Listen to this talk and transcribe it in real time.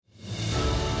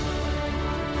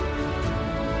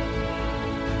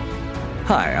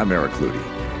Hi, I'm Eric Ludy,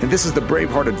 and this is the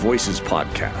Bravehearted Voices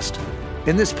Podcast.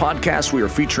 In this podcast, we are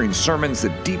featuring sermons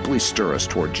that deeply stir us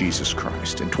toward Jesus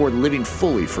Christ and toward living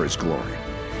fully for His glory.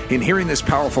 In hearing this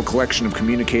powerful collection of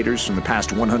communicators from the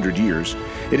past 100 years,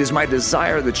 it is my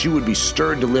desire that you would be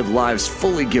stirred to live lives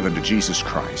fully given to Jesus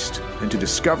Christ and to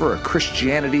discover a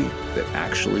Christianity that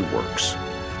actually works.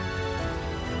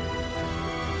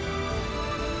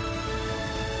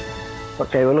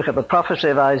 Okay, we'll look at the prophecy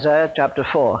of Isaiah chapter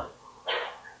 4.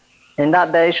 In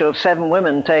that day shall 7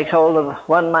 women take hold of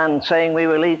one man, saying, We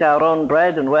will eat our own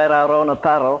bread and wear our own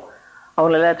apparel.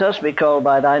 Only let us be called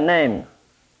by thy name,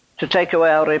 to take away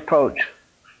our reproach.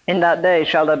 In that day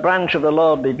shall the branch of the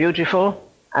Lord be beautiful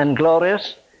and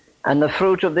glorious, and the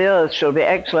fruit of the earth shall be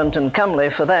excellent and comely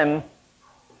for them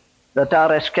that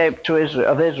are escaped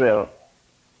of Israel.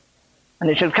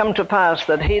 And it shall come to pass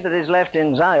that he that is left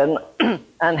in Zion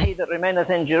and he that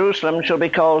remaineth in Jerusalem shall be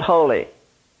called holy,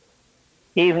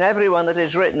 even every one that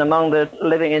is written among the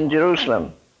living in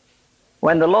Jerusalem.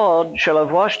 When the Lord shall have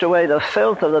washed away the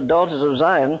filth of the daughters of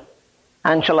Zion,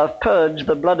 and shall have purged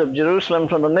the blood of Jerusalem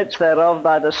from the midst thereof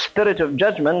by the spirit of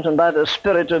judgment and by the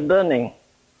spirit of burning.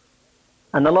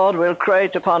 And the Lord will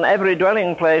create upon every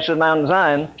dwelling place of Mount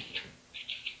Zion,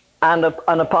 and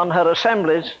upon her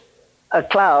assemblies, a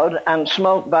cloud and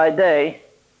smoke by day,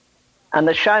 and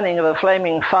the shining of a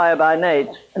flaming fire by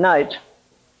night.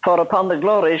 For upon the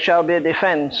glory shall be a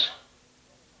defense.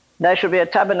 There shall be a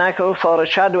tabernacle for a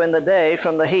shadow in the day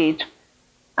from the heat,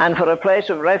 and for a place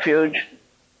of refuge,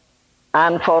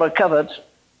 and for a covert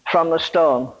from the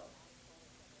storm.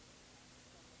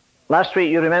 Last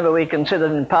week, you remember, we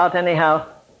considered in part anyhow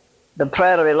the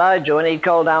prayer of Elijah when he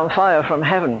called down fire from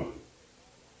heaven.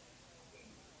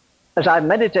 As I've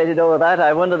meditated over that,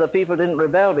 I wonder the people didn't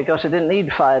rebel because they didn't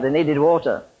need fire, they needed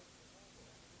water.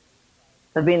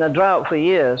 There'd been a drought for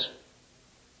years.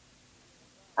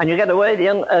 And you get away,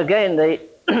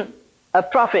 a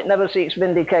prophet never seeks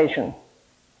vindication.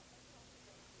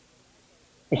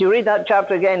 If you read that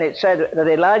chapter again, it said that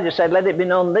Elijah said, Let it be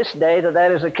known this day that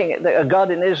there is a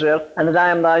God in Israel, and that I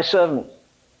am thy servant.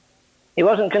 He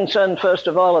wasn't concerned, first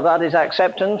of all, about his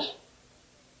acceptance,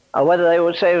 or whether they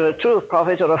would say he was a true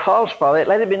prophet or a false prophet.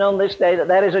 Let it be known this day that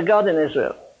there is a God in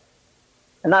Israel.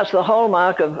 And that's the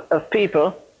hallmark of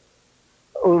people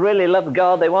who really love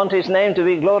God. They want His name to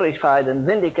be glorified and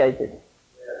vindicated.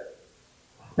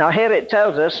 Now here it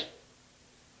tells us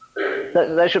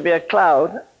that there should be a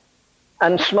cloud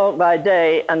and smoke by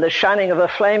day, and the shining of a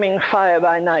flaming fire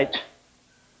by night.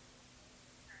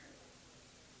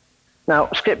 Now,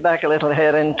 skip back a little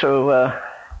here into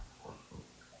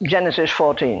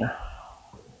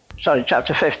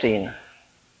chapter 15.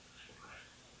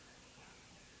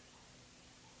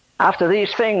 After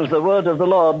these things, the word of the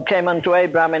Lord came unto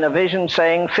Abram in a vision,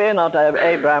 saying, Fear not,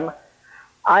 Abram,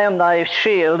 I am thy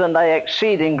shield and thy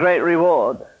exceeding great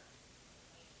reward.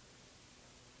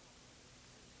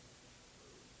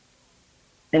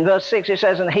 In verse 6 it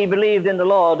says, And he believed in the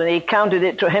Lord, and he counted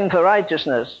it to him for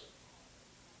righteousness.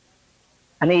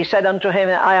 And he said unto him,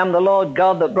 I am the Lord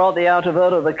God that brought thee out of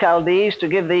Ur of the Chaldees to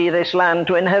give thee this land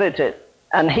to inherit it.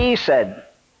 And he said,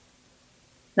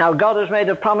 now God has made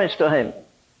a promise to him.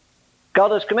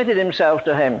 God has committed himself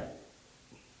to him.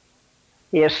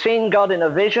 He has seen God in a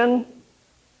vision.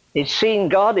 He's seen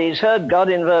God, he's heard God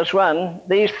in verse 1.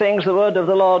 These things the word of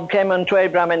the Lord came unto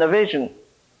Abraham in a vision.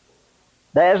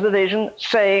 There's the vision,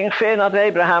 saying, Fear not,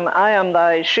 Abraham, I am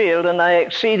thy shield and thy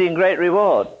exceeding great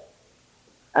reward.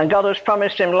 And God has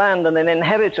promised him land and an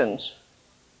inheritance.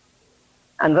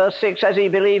 And verse 6 says he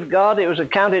believed God, it was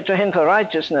accounted to him for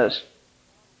righteousness.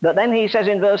 But then he says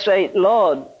in verse 8,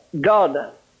 Lord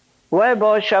God,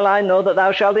 whereby shall I know that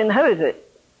thou shalt inherit it?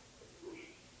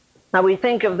 Now we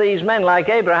think of these men like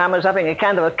Abraham as having a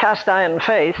kind of a cast iron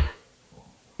faith.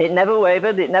 It never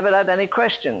wavered, it never had any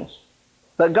questions.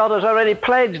 But God has already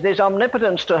pledged his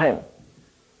omnipotence to him.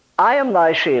 I am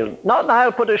thy shield. Not that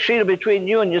I'll put a shield between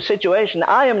you and your situation.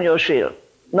 I am your shield.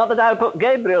 Not that I'll put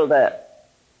Gabriel there.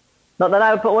 Not that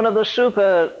I'll put one of the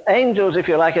super angels, if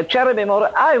you like, a cherubim,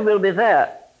 or I will be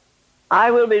there.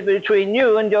 I will be between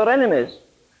you and your enemies.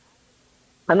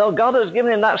 And though God has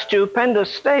given him that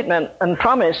stupendous statement and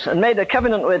promise and made a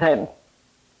covenant with him,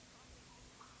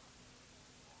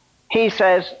 he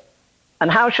says, and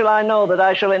how shall I know that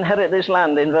I shall inherit this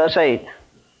land, in verse 8?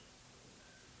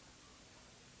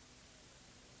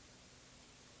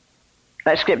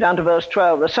 Let's skip down to verse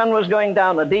 12. The sun was going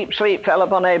down, a deep sleep fell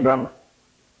upon Abram,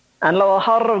 and lo, a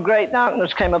horror of great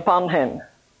darkness came upon him.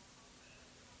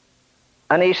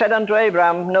 And he said unto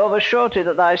Abram, Know of a surety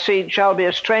that thy seed shall be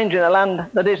a stranger in a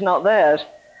land that is not theirs,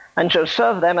 and shall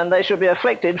serve them, and they shall be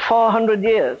afflicted 400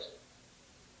 years.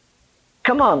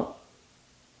 Come on.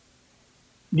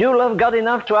 Do you love God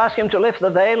enough to ask him to lift the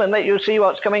veil and let you see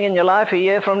what's coming in your life a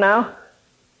year from now?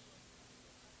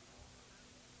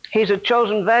 He's a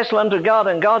chosen vessel unto God,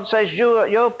 and God says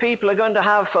your people are going to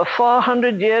have for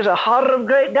 400 years a horror of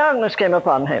great darkness came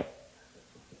upon him.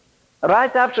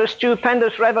 Right after a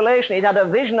stupendous revelation, he'd had a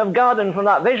vision of God, and from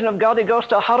that vision of God he goes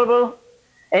to horrible,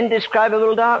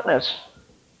 indescribable darkness.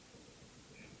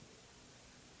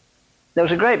 There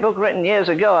was a great book written years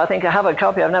ago. I think I have a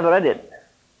copy. I've never read it.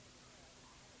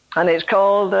 And it's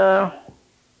called The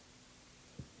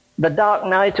Dark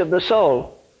Night of the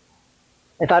Soul.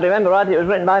 If I remember right, it was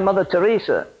written by Mother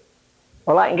Teresa.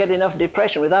 Well, I can get enough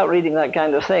depression without reading that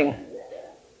kind of thing.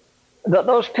 But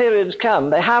those periods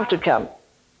come. They have to come.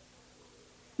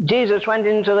 Jesus went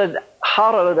into the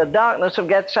horror, the darkness of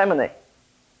Gethsemane.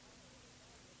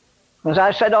 As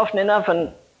I've said often enough,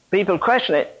 and people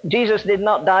question it, Jesus did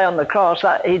not die on the cross.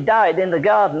 He died in the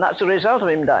garden. That's the result of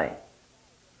him dying.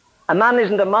 A man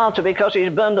isn't a martyr because he's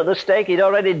burned at the stake. He'd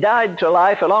already died to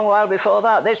life a long while before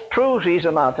that. This proves he's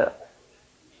a martyr.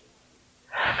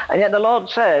 And yet the Lord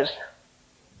says,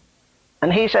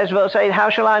 and he says, verse 8, how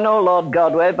shall I know, Lord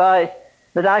God, whereby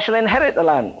that I shall inherit the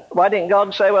land? Why didn't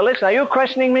God say, well, listen, are you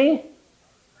questioning me?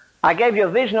 I gave you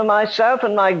a vision of myself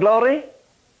and my glory.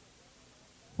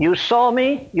 You saw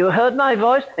me, you heard my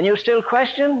voice, and you still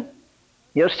question?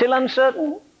 You're still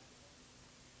uncertain?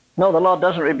 No, the Lord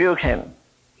doesn't rebuke him.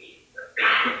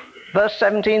 Verse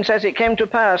 17 says, it came to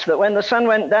pass that when the sun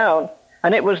went down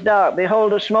and it was dark,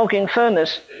 behold, a smoking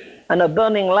furnace and a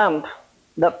burning lamp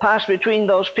that passed between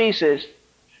those pieces.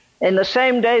 In the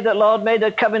same day that Lord made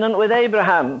a covenant with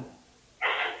Abraham,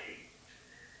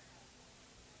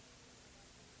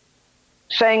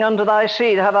 saying, unto thy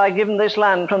seed have I given this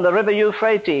land from the river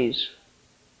Euphrates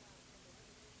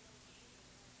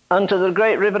unto the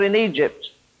great river in Egypt.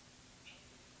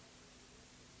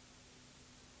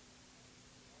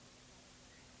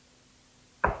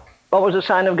 What was the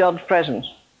sign of God's presence?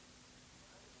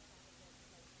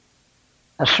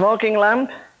 A smoking lamp?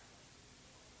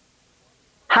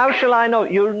 How shall I know?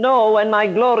 You'll know when my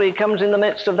glory comes in the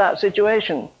midst of that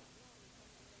situation.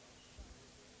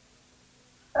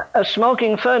 A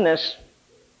smoking furnace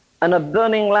and a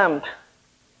burning lamp.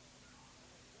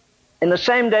 In the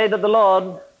same day that the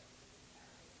Lord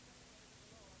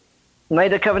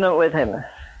made a covenant with him.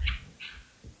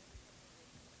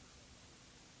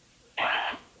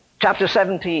 Chapter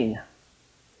 17.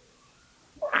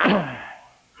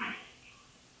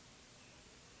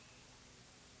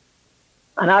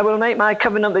 And I will make my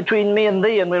covenant between me and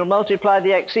thee, and will multiply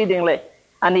thee exceedingly.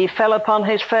 And he fell upon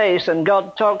his face, and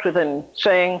God talked with him,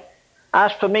 saying,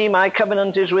 as for me, my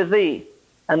covenant is with thee,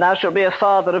 and thou shalt be a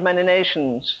father of many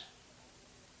nations.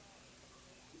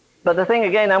 But the thing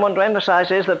again I want to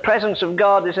emphasize is the presence of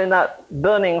God is in that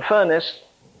burning furnace,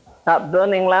 that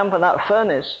burning lamp and that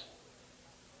furnace.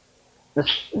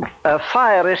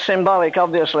 Fire is symbolic,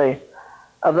 obviously,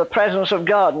 of the presence of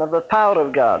God and of the power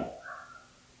of God.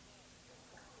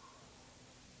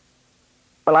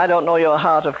 Well, I don't know your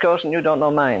heart, of course, and you don't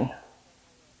know mine.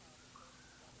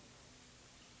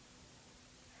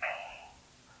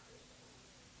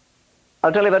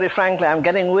 I'll tell you very frankly, I'm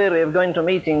getting weary of going to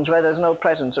meetings where there's no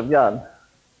presence of God.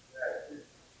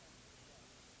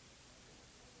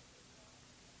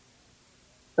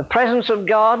 The presence of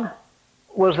God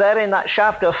was there in that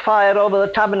shaft of fire over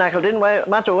the tabernacle. It didn't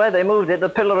matter where they moved it, the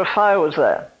pillar of fire was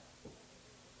there.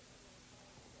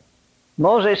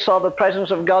 Moses saw the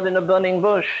presence of God in a burning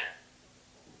bush.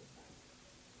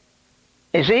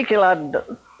 Ezekiel had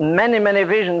many, many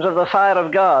visions of the fire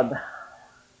of God.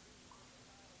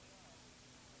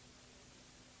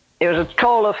 It was a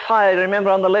coal of fire, remember,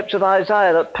 on the lips of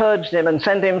Isaiah that purged him and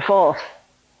sent him forth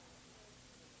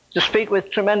to speak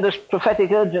with tremendous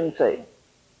prophetic urgency.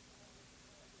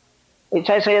 It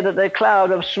says here that the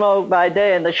cloud of smoke by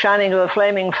day and the shining of a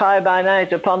flaming fire by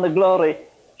night upon the glory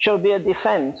shall be a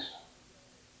defense.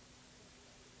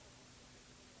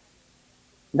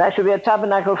 There should be a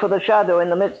tabernacle for the shadow in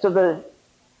the midst of the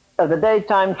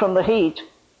daytime from the heat,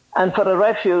 and for a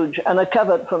refuge and a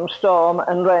covert from storm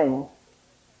and rain.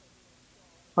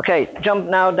 Okay, jump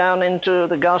now down into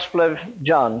the Gospel of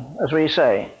John, as we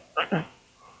say.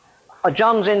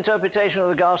 John's interpretation of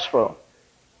the Gospel.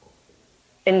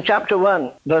 In chapter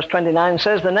 1, verse 29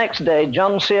 says, the next day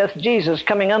John seeth Jesus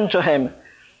coming unto him,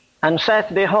 and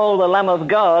saith, behold, the Lamb of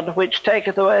God, which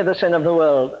taketh away the sin of the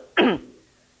world.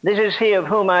 This is he of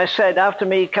whom I said, after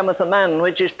me cometh a man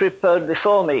which is prepared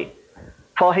before me,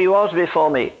 for he was before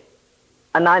me.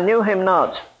 And I knew him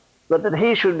not, but that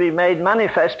he should be made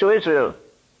manifest to Israel.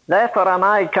 Therefore am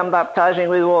I come baptizing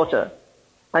with water.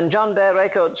 And John bare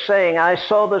record saying, I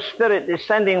saw the Spirit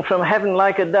descending from heaven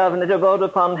like a dove, and it abode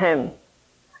upon him.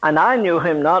 And I knew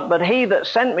him not, but he that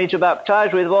sent me to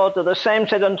baptize with water, the same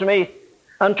said unto me,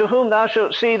 unto whom thou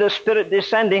shalt see the Spirit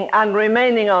descending and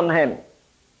remaining on him.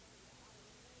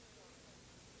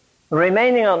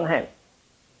 Remaining on him.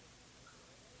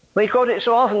 We quote it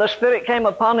so often, the Spirit came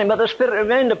upon him, but the Spirit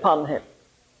remained upon him.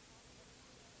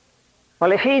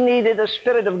 Well, if he needed the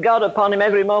Spirit of God upon him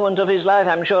every moment of his life,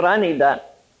 I'm sure I need that.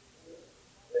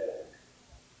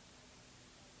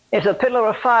 If the pillar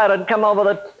of fire had come over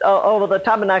the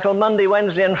tabernacle Monday,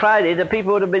 Wednesday, and Friday, the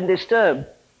people would have been disturbed.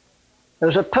 There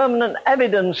was a permanent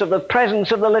evidence of the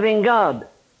presence of the living God.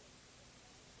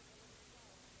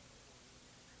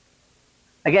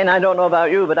 Again, I don't know about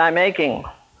you, but I'm aching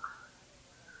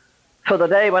for the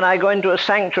day when I go into a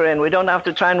sanctuary and we don't have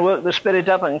to try and work the Spirit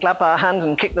up and clap our hands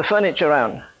and kick the furniture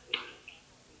around.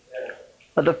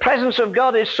 But the presence of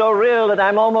God is so real that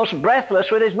I'm almost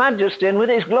breathless with His majesty and with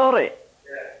His glory.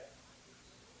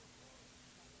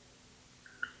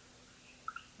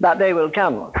 That day will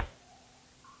come.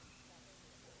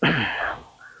 Let's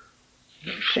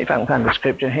see if I can find the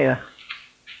scripture here.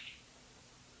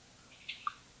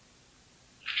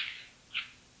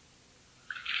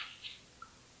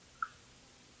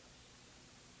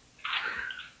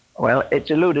 Well, it's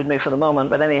eluded me for the moment,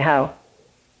 but anyhow,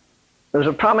 there was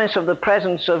a promise of the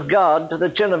presence of God to the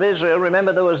children of Israel.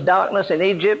 Remember, there was darkness in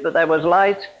Egypt, but there was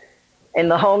light in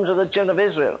the homes of the children of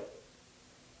Israel.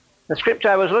 The scripture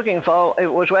I was looking for, it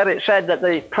was where it said that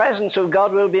the presence of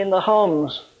God will be in the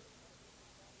homes.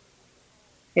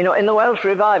 You know, in the Welsh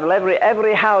revival,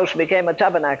 every house became a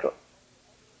tabernacle.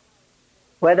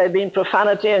 Where there'd been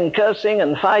profanity and cursing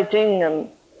and fighting and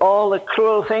all the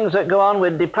cruel things that go on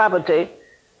with depravity.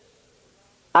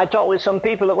 I talked with some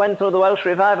people that went through the Welsh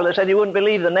revival. They said you wouldn't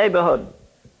believe the neighborhood.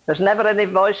 There's never any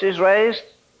voices raised.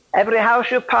 Every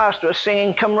house you passed was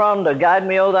singing, Come Ronda, guide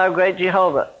me, O thou great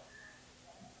Jehovah.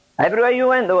 Everywhere you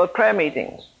went, there were prayer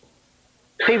meetings.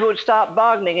 People would start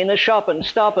bargaining in a shop and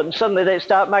stop, and suddenly they'd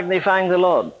start magnifying the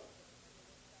Lord.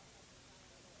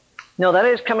 No,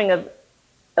 there is coming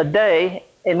a day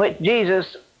in which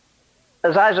Jesus,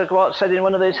 as Isaac Watts said in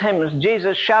one of his hymns,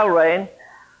 Jesus shall reign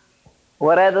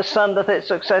where'er the sun doth its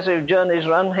successive journeys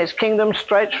run. His kingdom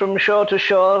stretch from shore to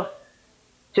shore,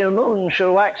 till moon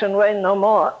shall wax and wane no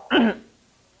more.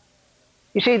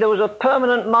 You see, there was a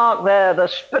permanent mark there. The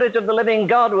Spirit of the living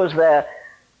God was there,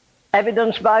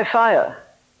 evidenced by fire.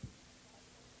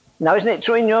 Now, isn't it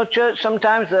true in your church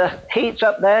sometimes the heat's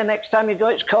up there, next time you go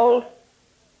it's cold?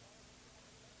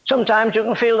 Sometimes you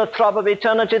can feel the throb of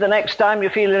eternity, the next time you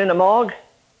feel it in a morgue.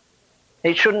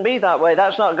 It shouldn't be that way.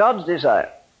 That's not God's desire.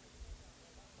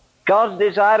 God's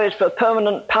desire is for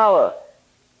permanent power,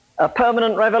 a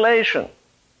permanent revelation,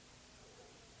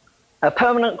 a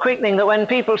permanent quickening, that when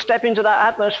people step into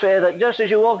that atmosphere, that just as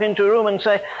you walk into a room and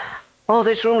say, oh,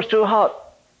 this room's too hot,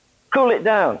 cool it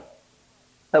down.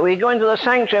 That we go into the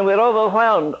sanctuary and we're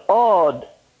overwhelmed, awed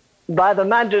by the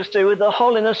majesty, with the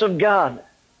holiness of God.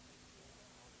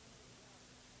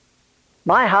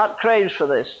 My heart craves for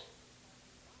this.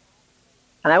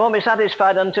 And I won't be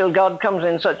satisfied until God comes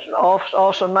in such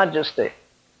awesome majesty.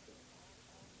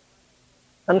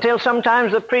 Until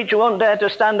sometimes the preacher won't dare to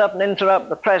stand up and interrupt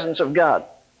the presence of God,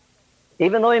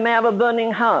 even though he may have a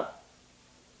burning heart.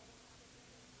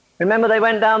 Remember, they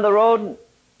went down the road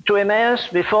to Emmaus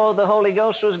before the Holy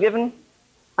Ghost was given,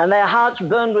 and their hearts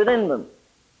burned within them.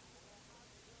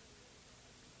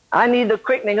 I need the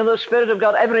quickening of the Spirit of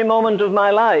God every moment of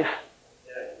my life.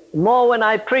 More when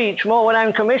I preach, more when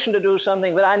I'm commissioned to do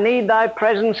something, but I need thy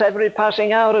presence every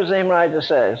passing hour, as the hymn writer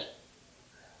says.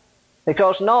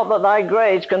 Because naught but thy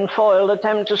grace can foil the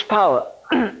tempter's power.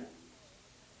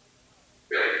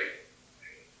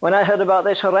 When I heard about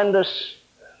this horrendous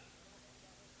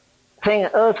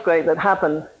earthquake that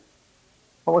happened,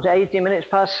 what was it, 18 minutes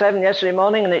past 7 yesterday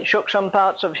morning, and it shook some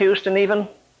parts of Houston even,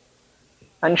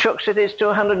 and shook cities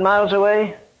 200 miles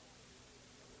away,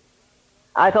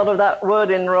 I thought of that word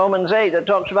in Romans 8 that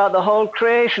talks about the whole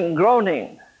creation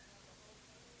groaning.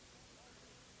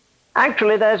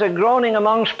 Actually, there's a groaning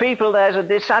amongst people. There's a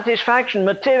dissatisfaction.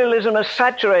 Materialism is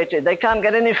saturated. They can't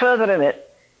get any further in it.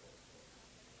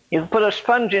 You can put a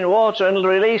sponge in water and it'll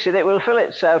release it. It will fill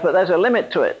itself, but there's a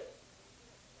limit to it.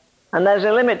 And there's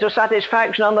a limit to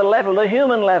satisfaction on the level, the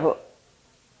human level.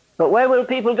 But where will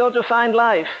people go to find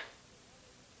life?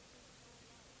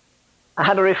 I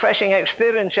had a refreshing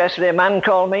experience yesterday. A man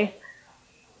called me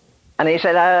and he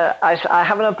said, I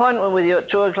have an appointment with you at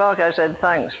 2 o'clock. I said,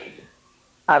 thanks.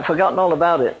 I've forgotten all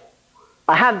about it.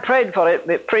 I had prayed for it,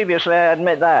 but previously, I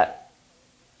admit that.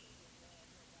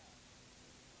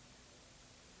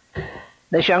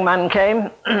 This young man came,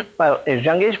 well, he's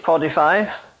youngish, 45.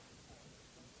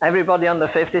 Everybody under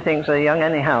 50 thinks they're young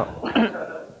anyhow.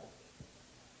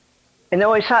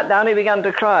 He sat down, he began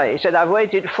to cry. He said, I've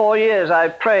waited 4 years,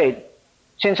 I've prayed,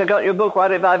 since I got your book, Why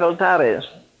Revival Tarries.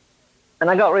 And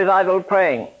I got revival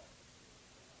praying.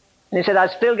 And he said, I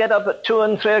still get up at 2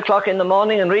 and 3 o'clock in the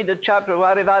morning and read a chapter of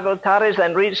Why Revival Tarries,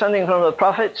 then read something from the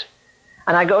prophets.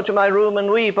 And I go to my room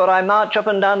and weep, or I march up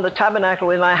and down the tabernacle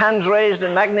with my hands raised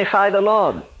and magnify the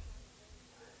Lord.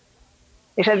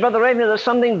 He said, Brother Ravenhill, there's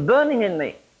something burning in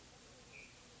me.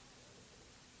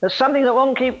 There's something that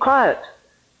won't keep quiet.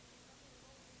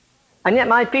 And yet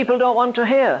my people don't want to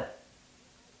hear.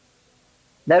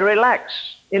 They're relaxed.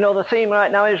 You know, the theme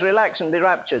right now is relax and be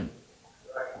raptured.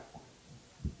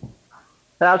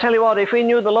 But I'll tell you what, if we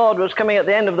knew the Lord was coming at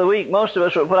the end of the week, most of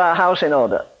us would put our house in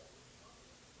order.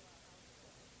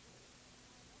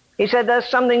 He said, there's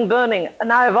something burning.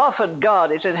 And I've offered God.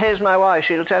 He said, here's my wife,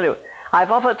 she'll tell you. I've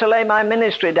offered to lay my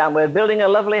ministry down. We're building a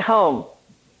lovely home.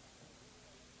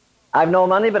 I've no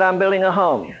money, but I'm building a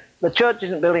home. The church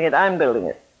isn't building it, I'm building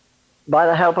it. By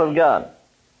the help of God.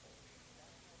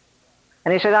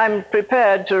 And he said, I'm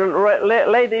prepared to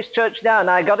lay this church down.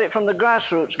 I got it from the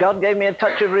grassroots. God gave me a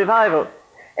touch of revival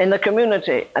in the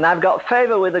community. And I've got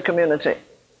favor with the community.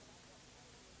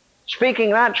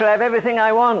 Speaking naturally, I have everything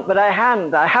I want, but I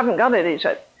haven't got it, he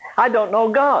said. I don't know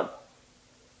God.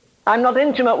 I'm not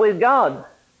intimate with God.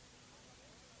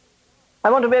 I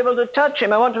want to be able to touch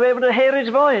him. I want to be able to hear his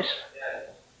voice.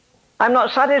 I'm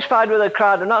not satisfied with a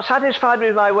crowd. I'm not satisfied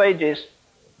with my wages.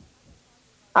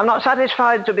 I'm not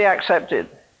satisfied to be accepted.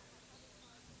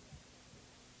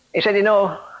 He said,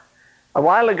 a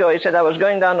while ago, he said, I was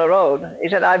going down the road. He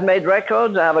said, I've made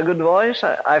records. I have a good voice.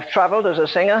 I've traveled as a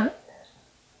singer.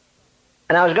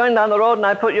 And I was going down the road and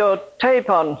I put your tape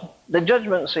on the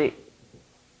judgment seat.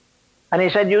 And he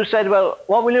said, you said, well,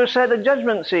 what will you say at the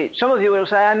judgment seat? Some of you will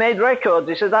say, I made records.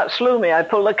 He said, that slew me. I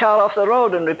pulled the car off the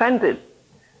road and repented.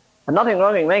 And nothing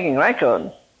wrong in making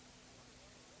records.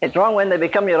 It's wrong when they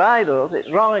become your idols. It's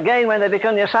wrong again when they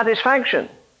become your satisfaction.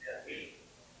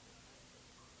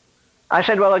 I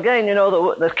said, well, again,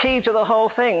 the key to the whole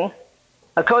thing,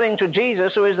 according to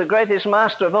Jesus, who is the greatest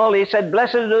master of all, he said,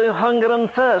 blessed are you hunger and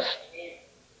thirst.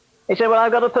 He said, well,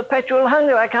 I've got a perpetual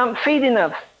hunger. I can't feed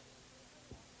enough.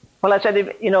 Well, I said,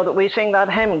 that we sing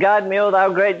that hymn, Guide me, O thou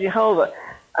great Jehovah.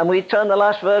 And we turn the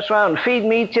last verse round, feed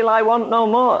me till I want no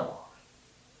more.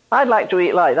 I'd like to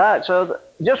eat like that. So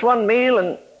just one meal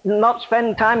and not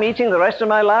spend time eating the rest of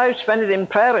my life, spend it in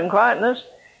prayer and quietness.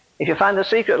 If you find a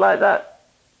secret like that,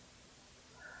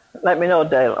 let me know,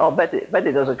 Dale. Oh,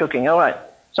 Betty does the cooking, all right,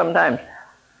 sometimes.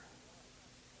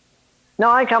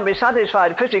 No, I can't be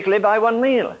satisfied physically by one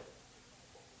meal.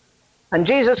 And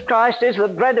Jesus Christ is the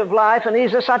bread of life, and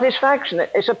he's the satisfaction.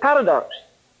 It's a paradox.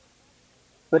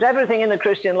 But everything in the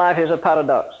Christian life is a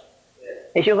paradox.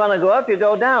 If you're going to go up, you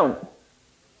go down.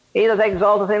 He that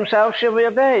exalteth himself shall be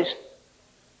abased.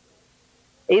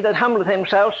 He that humbleth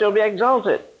himself shall be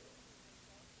exalted.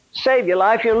 Save your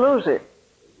life, you'll lose it.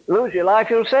 Lose your life,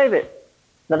 you'll save it.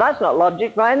 Now that's not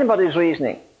logic by anybody's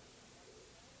reasoning.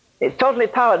 It's totally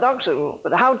paradoxical,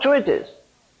 but how true it is.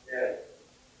 Yeah.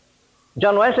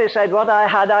 John Wesley said, what I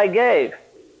had I gave,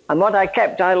 and what I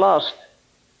kept I lost.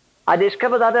 I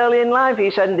discovered that early in life,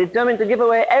 he said, and determined to give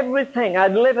away everything.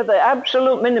 I'd live at the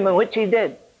absolute minimum, which he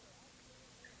did.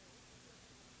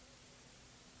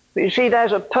 But you see,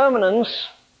 there's a permanence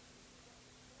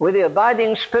with the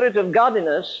abiding Spirit of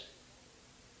godliness.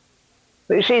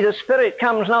 But you see, the Spirit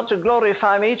comes not to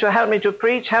glorify me, to help me to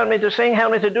preach, help me to sing,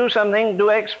 help me to do something,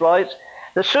 do exploits.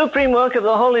 The supreme work of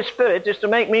the Holy Spirit is to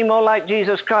make me more like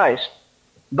Jesus Christ,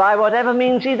 by whatever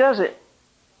means he does it.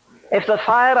 If the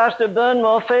fire has to burn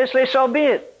more fiercely, so be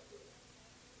it.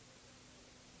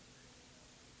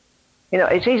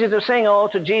 It's easy to sing, oh,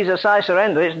 to Jesus I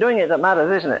surrender. It's doing it that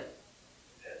matters, isn't it?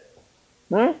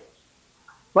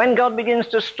 When God begins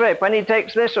to strip, when he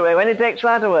takes this away, when he takes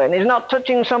that away, and he's not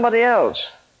touching somebody else.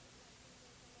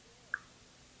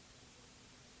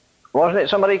 Wasn't it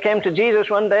somebody came to Jesus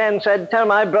one day and said, tell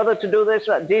my brother to do this?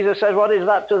 Jesus says, what is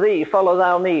that to thee? Follow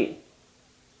thou me.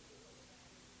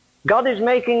 God is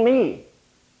making me.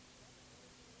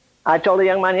 I told the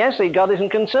young man yesterday, God isn't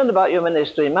concerned about your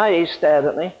ministry. He stared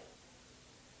at me.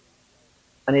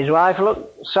 And his wife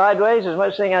looked sideways as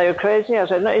much saying, are you crazy? I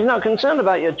said, no, he's not concerned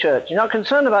about your church. He's not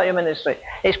concerned about your ministry.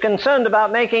 He's concerned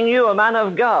about making you a man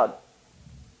of God.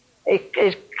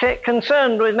 He's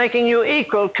concerned with making you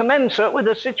equal, commensurate with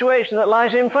the situation that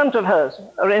lies in front of us,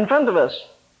 or in front of us.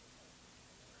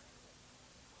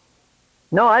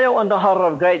 No, I don't want the horror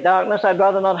of great darkness. I'd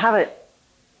rather not have it.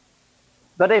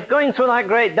 But if going through that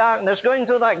great darkness, going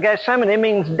through that Gethsemane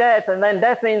means death, and then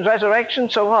death means resurrection,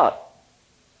 so what?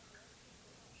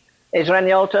 Is there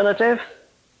any alternative?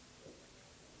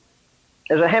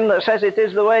 There's a hymn that says, it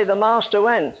is the way the master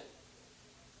went.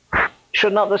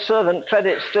 Should not the servant tread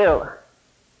it still?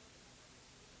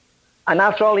 And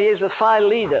after all, he is the file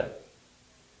leader.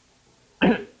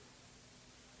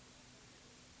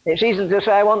 It's easy to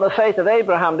say, I want the faith of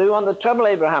Abraham. Do you want the trouble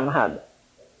Abraham had?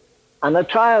 And the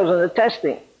trials and the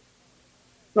testing.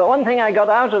 But one thing I got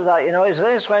out of that, is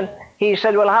this, when he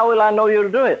said, well, how will I know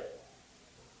you'll do it?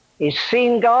 He's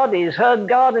seen God, he's heard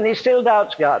God, and he still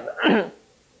doubts God.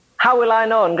 How will I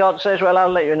know? And God says, well, I'll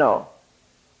let you know.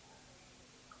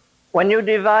 When you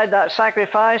divide that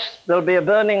sacrifice, there'll be a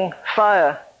burning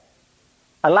fire.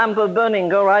 A lamp of burning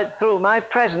go right through. My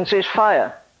presence is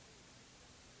fire.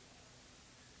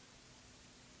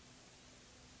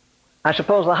 I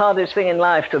suppose the hardest thing in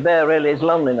life to bear really is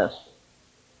loneliness.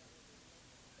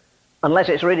 Unless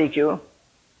it's ridicule.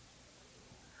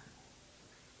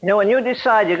 When you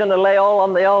decide you're going to lay all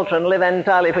on the altar and live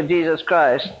entirely for Jesus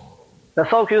Christ, the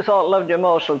folk you thought loved you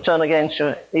most will turn against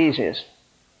you easiest.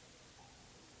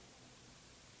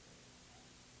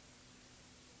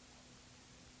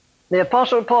 The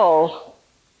Apostle Paul,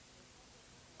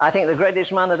 I think the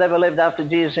greatest man that ever lived after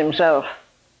Jesus himself,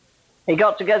 he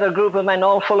got together a group of men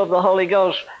all full of the Holy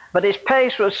Ghost, but his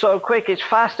pace was so quick, his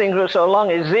fastings were so long,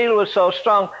 his zeal was so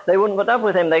strong, they wouldn't put up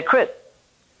with him, they quit.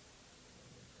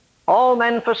 All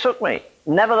men forsook me,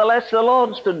 nevertheless the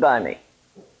Lord stood by me.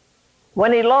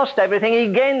 When he lost everything,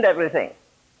 he gained everything.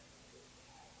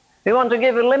 We want to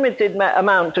give a limited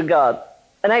amount to God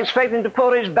and expect him to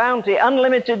pour his bounty,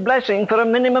 unlimited blessing for a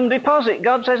minimum deposit.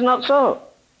 God says not so.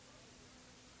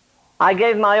 I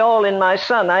gave my all in my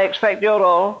Son. I expect your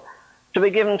all to be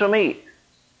given to me.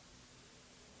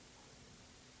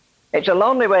 It's a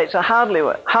lonely way. It's a hard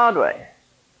way.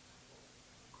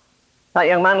 That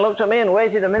young man looked at me and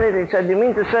waited a minute. He said, do you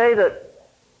mean to say that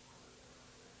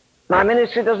my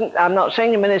ministry doesn't... I'm not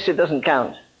saying your ministry doesn't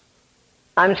count.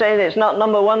 I'm saying it's not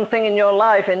number one thing in your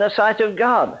life in the sight of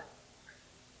God.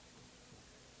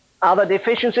 Are there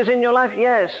deficiencies in your life?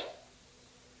 Yes.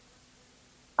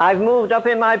 I've moved up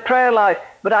in my prayer life,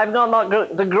 but I've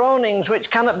not the groanings which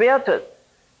cannot be uttered.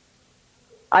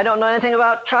 I don't know anything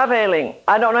about travailing.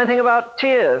 I don't know anything about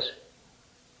tears.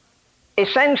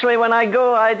 Essentially, when I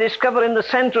go, I discover in the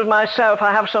center of myself,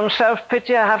 I have some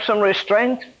self-pity, I have some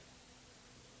restraint.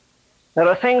 There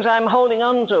are things I'm holding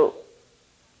on to.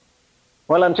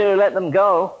 Well, until you let them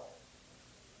go,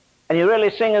 and you really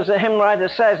sing as the hymn writer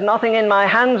says, nothing in my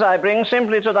hands I bring,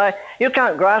 simply to thy... You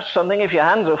can't grasp something if your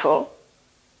hands are full.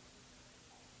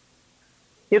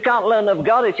 You can't learn of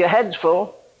God if your head's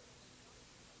full.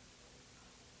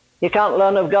 You can't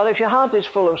learn of God if your heart is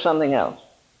full of something else.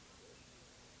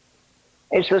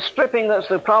 It's the stripping that's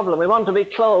the problem. We want to be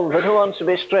clothed, but who wants to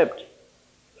be stripped?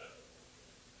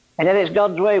 And yet it's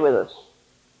God's way with us.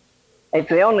 It's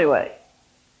the only way.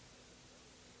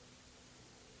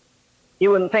 You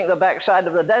wouldn't think the backside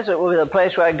of the desert would be the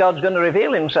place where God's going to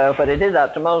reveal himself, but he did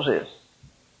that to Moses.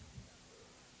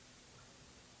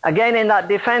 Again, in that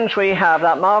defense we have,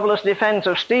 that marvelous defense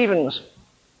of Stephen's,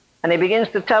 and he begins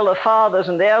to tell the fathers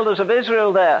and the elders of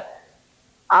Israel there,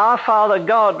 our Father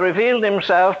God revealed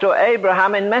himself to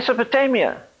Abraham in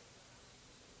Mesopotamia.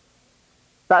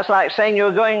 That's like saying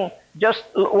you're going, just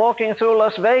walking through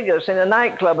Las Vegas in a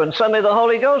nightclub and suddenly the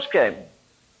Holy Ghost came.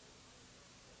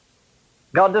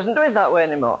 God doesn't do it that way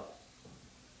anymore.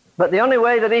 But the only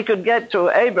way that he could get to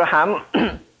Abraham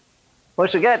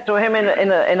was to get to him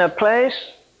in a place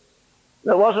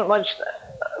that wasn't much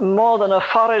more than a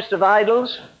forest of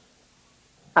idols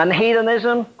and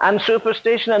heathenism and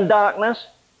superstition and darkness.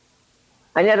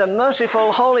 And yet a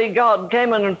merciful, holy God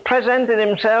came and presented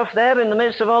himself there in the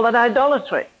midst of all that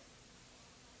idolatry.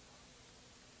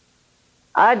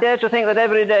 I dare to think that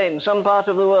every day in some part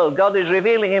of the world, God is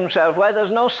revealing himself where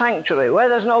there's no sanctuary, where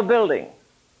there's no building,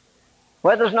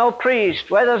 where there's no priest,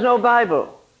 where there's no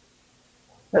Bible.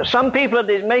 That some people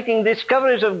are making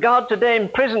discoveries of God today in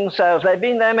prison cells. They've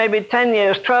been there maybe 10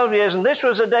 years, 12 years, and this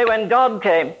was the day when God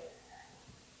came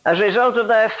as a result of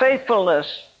their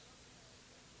faithfulness,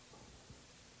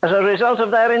 as a result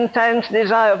of their intense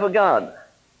desire for God.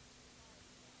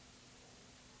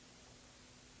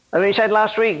 As we said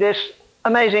last week, this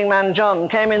amazing man John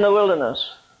came in the wilderness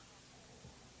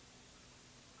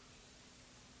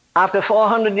after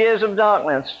 400 years of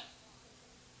darkness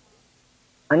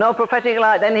and no prophetic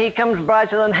light. Then he comes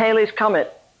brighter than Halley's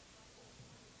comet.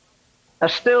 A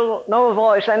still no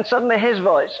voice, and suddenly his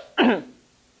voice.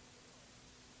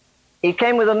 He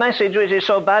came with a message which is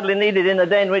so badly needed in the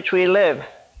day in which we live.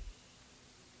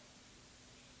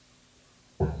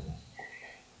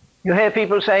 You hear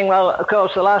people saying, well, of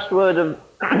course, the last word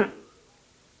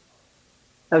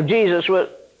of Jesus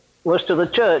was to the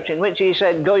church, in which he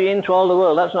said, go ye into all the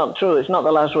world. That's not true. It's not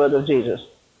the last word of Jesus.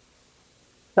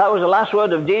 That was the last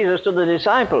word of Jesus to the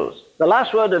disciples. The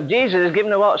last word of Jesus is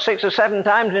given, 6 or 7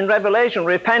 times in Revelation.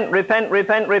 Repent, repent,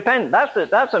 repent, repent. That's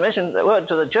the mission, the word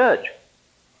to the church.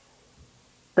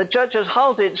 The church has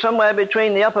halted somewhere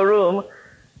between the upper room,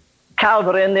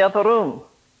 Calvary, and the upper room.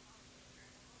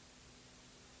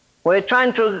 We're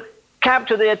trying to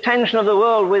capture the attention of the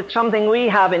world with something we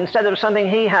have instead of something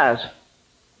he has.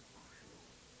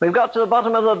 We've got to the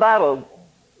bottom of the barrel.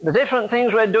 The different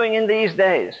things we're doing in these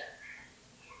days.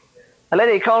 A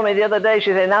lady called me the other day.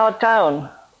 She said, in our town,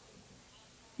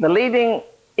 the leading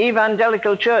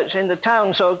evangelical church in the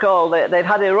town, so-called, they've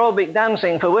had aerobic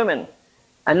dancing for women.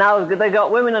 And now they've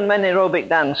got women and men aerobic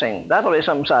dancing. That'll be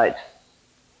some sight.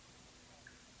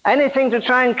 Anything to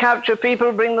try and capture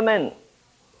people, bring them in.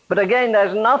 But again,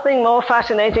 there's nothing more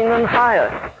fascinating than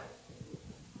fire.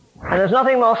 And there's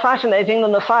nothing more fascinating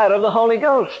than the fire of the Holy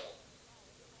Ghost.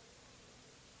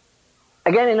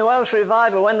 Again, in the Welsh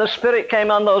revival, when the Spirit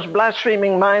came on those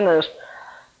blaspheming miners,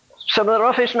 some of the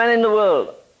roughest men in the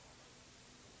world,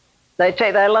 they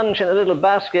take their lunch in a little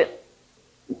basket,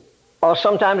 or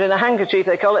sometimes in a handkerchief.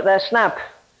 They call it their snap.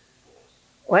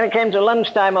 When it came to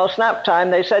lunchtime or snap time,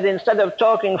 they said, instead of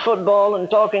talking football and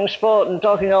talking sport and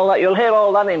talking all that, you'll hear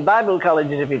all that in Bible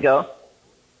colleges if you go.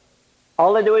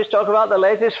 All they do is talk about the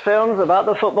latest films, about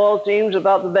the football teams,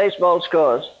 about the baseball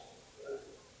scores.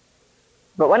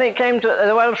 But when it came to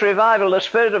the Welsh revival, the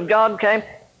Spirit of God came.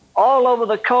 All over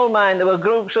the coal mine, there were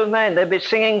groups of men. They'd be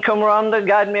singing, Come Ronda,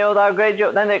 Guide Me, O Thou Great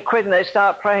Joy. Then they'd quit and they'd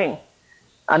start praying.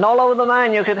 And all over the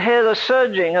mine, you could hear the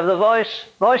surging of the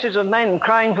voices of men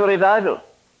crying for revival.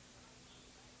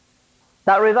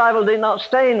 That revival did not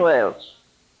stay in Wales.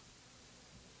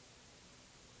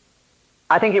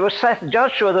 I think it was Seth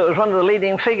Joshua that was one of the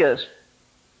leading figures.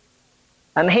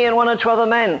 And he and 1 or 2 other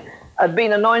men had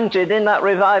been anointed in that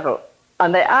revival.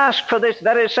 And they asked for this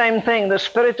very same thing. The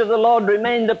Spirit of the Lord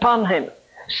remained upon him.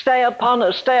 Stay upon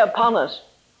us, stay upon us.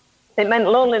 It meant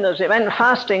loneliness, it meant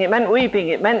fasting, it meant weeping,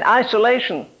 it meant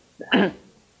isolation.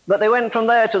 But they went from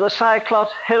there to the Cyclot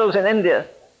Hills in India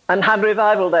and had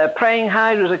revival there. Praying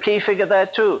Hyde was a key figure there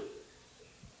too.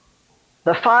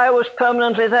 The fire was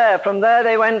permanently there. From there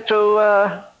they went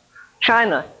to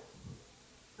China.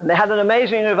 And they had an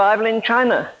amazing revival in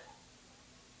China.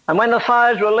 And when the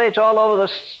fires were lit all over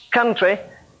the country,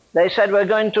 they said, we're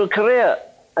going to Korea.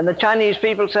 And the Chinese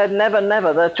people said, never,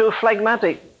 never. They're too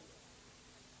phlegmatic.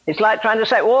 It's like trying to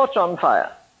set water on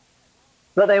fire.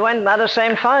 But they went and had the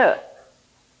same fire.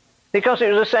 Because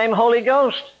it was the same Holy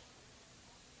Ghost.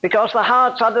 Because the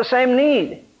hearts had the same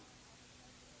need.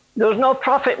 There was no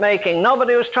profit making.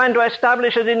 Nobody was trying to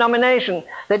establish a denomination.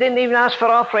 They didn't even ask for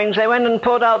offerings. They went and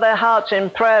poured out their hearts in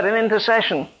prayer and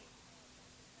intercession.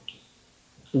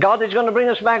 God is going to bring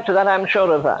us back to that, I'm sure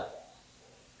of that.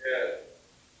 Yeah.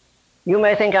 You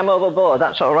may think I'm overboard.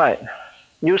 That's all right.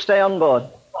 You stay on board.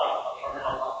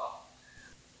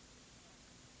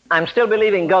 I'm still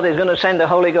believing God is going to send the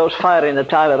Holy Ghost fire in the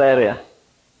Tyler area.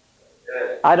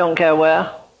 Yeah. I don't care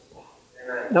where.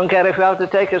 Amen. Don't care if we have to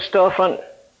take a storefront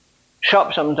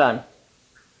shop sometime.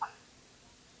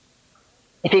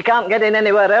 If he can't get in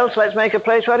anywhere else, let's make a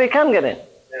place where he can get in.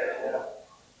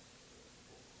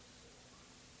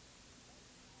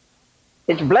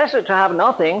 It's blessed to have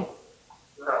nothing.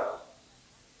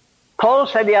 Paul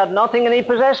said he had nothing and he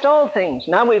possessed all things.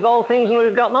 Now we've all things and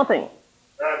we've got nothing.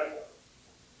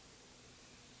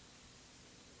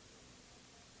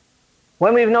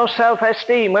 When we've no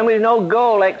self-esteem, when we've no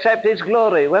goal except His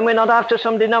glory, when we're not after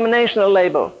some denominational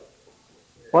label,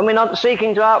 when we're not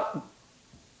seeking to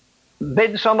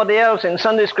outbid somebody else in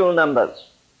Sunday school numbers.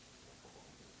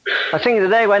 I think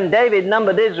today when David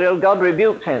numbered Israel, God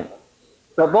rebuked him.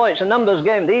 But boy, it's a numbers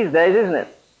game these days, isn't it?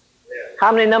 Yeah.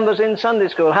 How many numbers in Sunday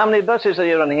school? How many buses are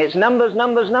you running? It's numbers,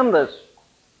 numbers, numbers.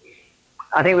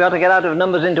 I think we ought to get out of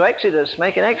numbers into Exodus,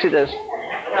 make an Exodus.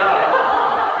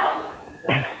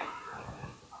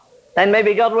 Then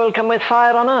maybe God will come with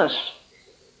fire on us.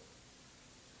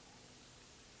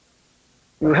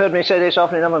 You've heard me say this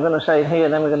often, and I'm going to say it here,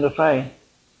 and then we're going to pray.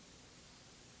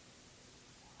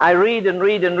 I read and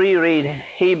read and reread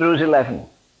Hebrews 11.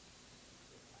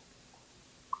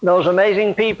 Those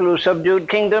amazing people who subdued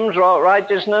kingdoms, wrought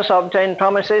righteousness, obtained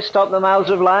promises, stopped the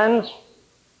mouths of lions.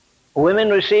 Women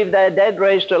received their dead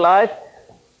raised to life.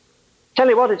 Tell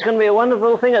you what, it's going to be a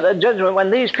wonderful thing at the judgment when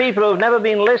these people who have never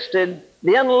been listed,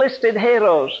 the unlisted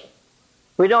heroes,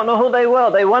 we don't know who they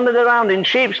were. They wandered around in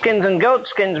sheepskins and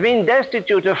goatskins, being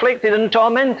destitute, afflicted and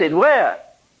tormented. Where?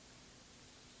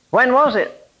 When was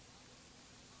it?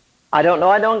 I don't know,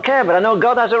 I don't care, but I know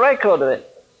God has a record of it.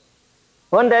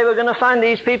 One day we're going to find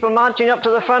these people marching up to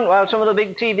the front while some of the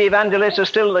big TV evangelists are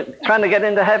still trying to get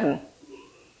into heaven.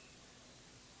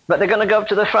 But they're going to go up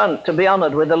to the front to be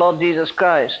honored with the Lord Jesus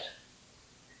Christ.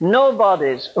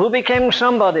 Nobodies who became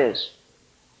somebodies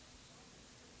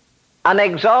and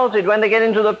exalted when they get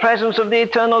into the presence of the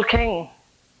eternal King.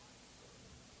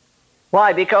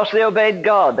 Why? Because they obeyed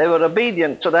God. They were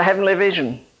obedient to the heavenly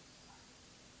vision.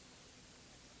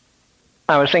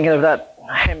 I was thinking of that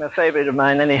hymn, a favorite of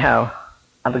mine anyhow.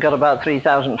 I've got about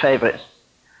 3,000 favorites.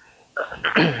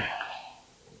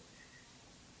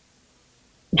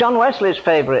 John Wesley's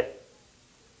favorite.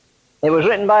 It was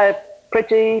written by a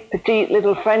pretty, petite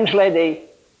little French lady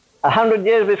 100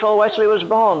 years before Wesley was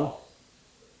born.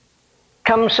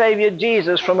 Come, Savior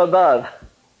Jesus, from above.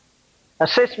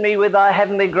 Assist me with thy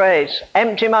heavenly grace.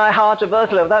 Empty my heart of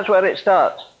earthly love. That's where it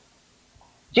starts.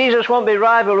 Jesus won't be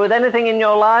rivaled with anything in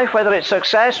your life, whether it's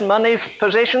success, money,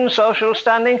 position, social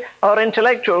standing, or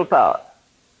intellectual power.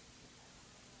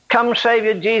 Come,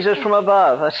 Savior Jesus, from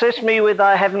above. Assist me with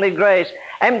thy heavenly grace.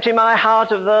 Empty my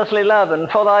heart of earthly love, and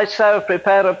for thyself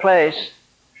prepare a place.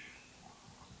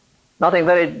 Nothing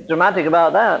very dramatic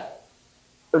about that.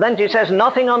 But then she says,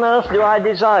 nothing on earth do I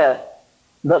desire,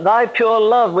 but thy pure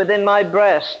love within my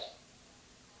breast.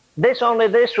 This, only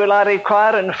this will I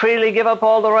require, and freely give up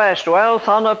all the rest, wealth,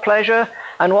 honor, pleasure,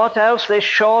 and what else this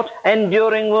short,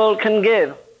 enduring world can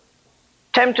give.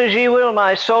 Tempt as ye will,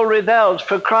 my soul rebels,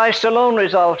 for Christ alone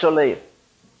resolved to live.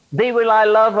 Thee will I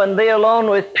love, and thee alone,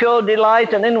 with pure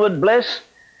delight and inward bliss,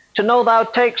 to know thou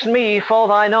takest me for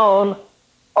thine own.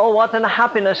 Oh, what an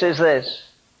happiness is this!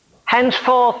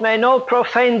 Henceforth may no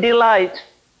profane delight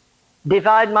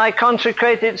divide my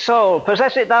consecrated soul.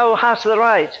 Possess it thou hast the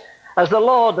right, as the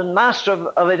Lord and Master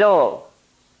of it all.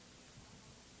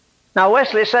 Now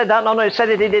Wesley said that, not only said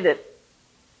it, he did it.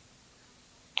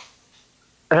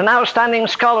 An outstanding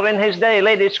scholar in his day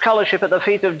laid his scholarship at the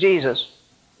feet of Jesus.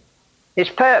 His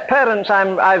parents,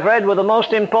 I've read, were the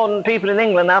most important people in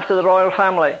England after the royal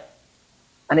family.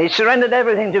 And he surrendered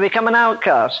everything to become an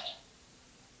outcast.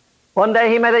 One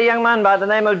day he met a young man by the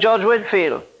name of George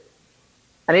Whitefield.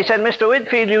 And he said, Mr.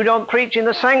 Whitefield, you don't preach in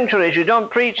the sanctuaries. You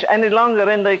don't preach any longer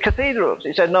in the cathedrals.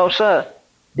 He said, no, sir.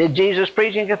 Did Jesus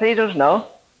preach in cathedrals? No.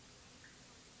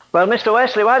 Well, Mr.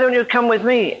 Wesley, why don't you come with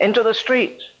me into the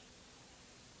streets?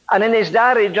 And in his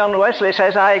diary, John Wesley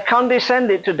says, I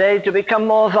condescended today to become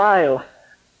more vile.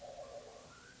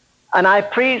 And I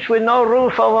preach with no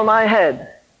roof over my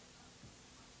head.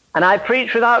 And I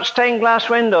preach without stained glass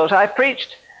windows. I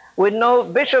preached with no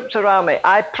bishops around me.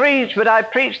 I preached, but I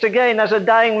preached again as a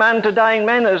dying man to dying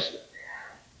men, as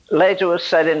later was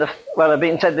said had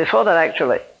been said before that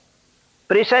actually.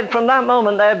 But he said, from that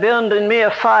moment there burned in me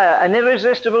a fire, an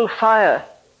irresistible fire,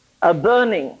 a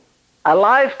burning, a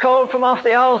live coal from off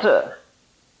the altar.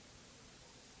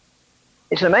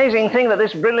 It's an amazing thing that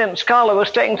this brilliant scholar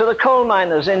was taken to the coal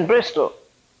miners in Bristol.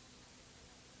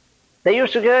 They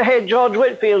used to go hear George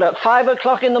Whitefield at 5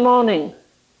 o'clock in the morning.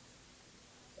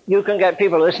 You can get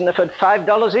people listening for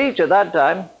 $5 each at that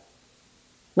time.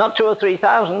 Not 2,000 or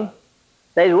 3,000.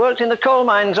 They worked in the coal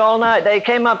mines all night. They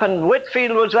came up and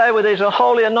Whitefield was there with his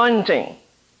holy anointing.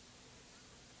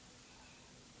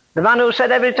 The man who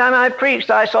said, every time I preached,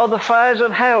 I saw the fires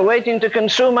of hell waiting to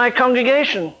consume my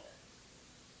congregation.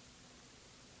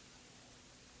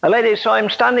 A lady saw him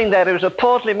standing there. He was a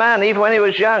portly man, even when he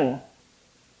was young.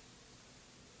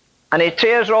 And his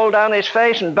tears rolled down his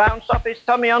face and bounced off his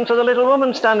tummy onto the little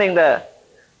woman standing there.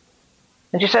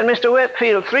 And she said, Mr.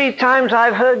 Whitefield, 3 times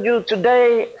I've heard you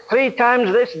today, 3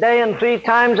 times this day, and 3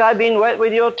 times I've been wet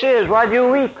with your tears. Why do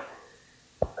you weep?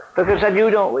 Because said, you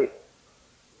don't weep.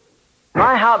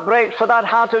 My heart breaks for that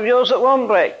heart of yours that won't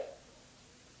break.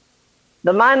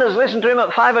 The miners listened to him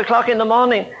at 5 o'clock in the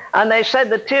morning, and they said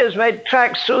the tears made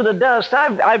tracks through the dust.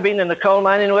 I've been in a coal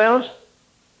mine in Wales.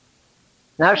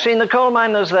 And I've seen the coal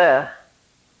miners there.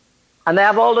 And they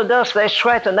have all the dust, they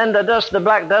sweat, and then the dust, the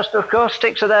black dust, of course,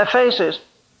 sticks to their faces.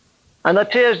 And the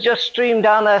tears just streamed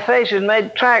down their faces,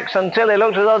 made tracks until they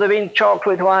looked as though they'd been chalked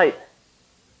with white.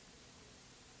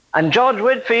 And George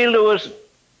Whitefield, who was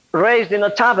raised in a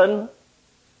tavern,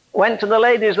 went to the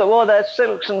ladies that wore their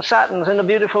silks and satins in the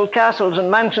beautiful castles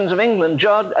and mansions of England.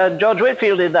 George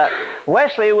Whitefield did that.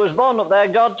 Wesley, who was born up there,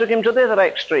 God took him to the other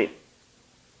extreme.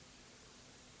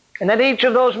 And then each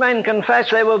of those men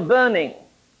confessed they were burning.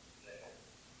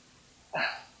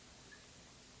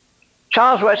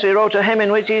 Charles Wesley wrote a hymn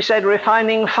in which he said,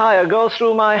 refining fire, go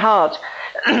through my heart,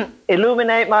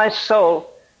 illuminate my soul,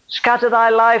 scatter thy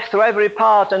life through every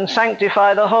part and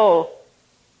sanctify the whole.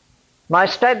 My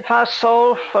steadfast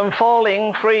soul from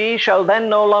falling free shall then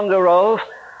no longer rove,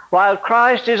 while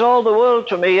Christ is all the world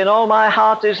to me and all my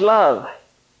heart is love.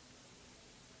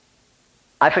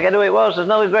 I forget who it was. There's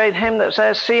another great hymn that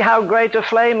says, see how great a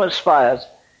flame aspires,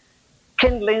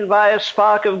 kindling by a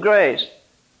spark of grace.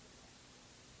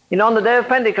 You know, on the day of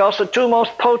Pentecost, the two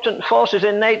most potent forces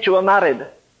in nature were married,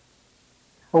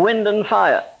 wind and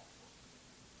fire.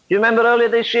 Do you remember earlier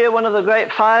this year one of the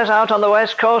great fires out on the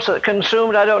west coast that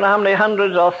consumed I don't know how many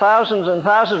hundreds or thousands and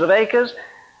thousands of acres?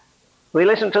 We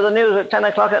listened to the news at 10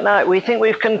 o'clock at night. We think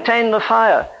we've contained the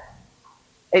fire.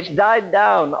 It's died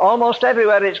down. Almost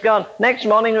everywhere it's gone. Next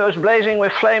morning it was blazing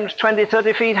with flames 20,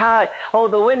 30 feet high. Oh,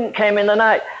 the wind came in the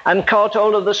night and caught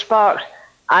hold of the sparks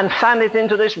and fanned it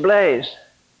into this blaze.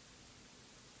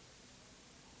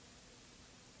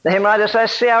 The hymn writer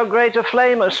says, see how great a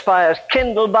flame aspires,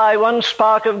 kindled by one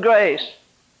spark of grace.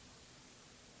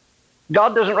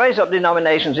 God doesn't raise up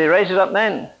denominations, he raises up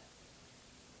men.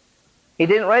 He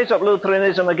didn't raise up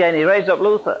Lutheranism again, he raised up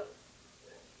Luther.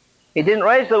 He didn't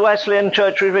raise the Wesleyan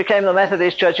church which became the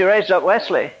Methodist church, he raised up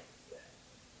Wesley.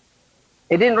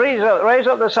 He didn't raise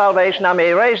up the Salvation Army,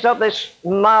 he raised up this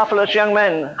marvelous young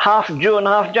man, half Jew and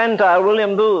half Gentile,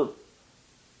 William Booth.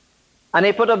 And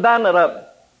he put a banner up.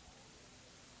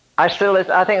 I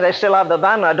think they still have the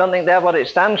banner. I don't think they have what it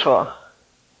stands for.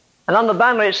 And on the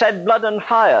banner it said blood and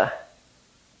fire.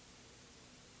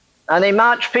 And he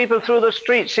marched people through the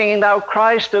streets singing, thou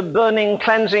Christ, a burning,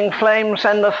 cleansing flame,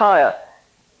 send the fire.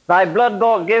 Thy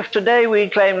blood-bought gift today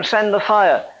we claim, send the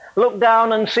fire. Look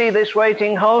down and see this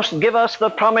waiting host. Give us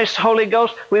the promised Holy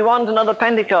Ghost. We want another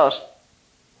Pentecost.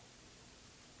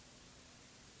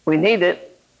 We need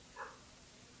it.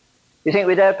 You think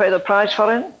we dare pay the price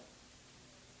for it?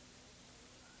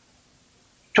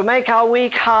 To make our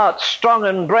weak hearts strong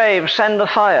and brave, send the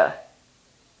fire.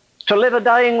 To live a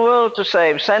dying world to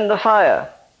save, send the fire.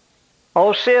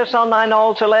 O see us on thine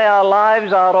altar, lay our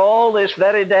lives, our all, this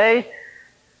very day.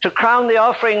 To crown the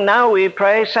offering now, we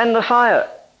pray, send the fire.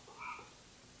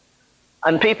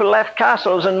 And people left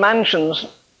castles and mansions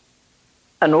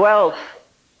and wealth.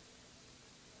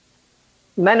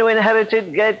 Men who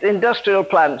inherited industrial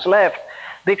plants left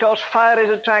because fire is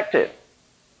attractive.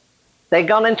 They'd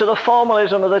gone into the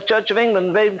formalism of the Church of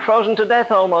England, been frozen to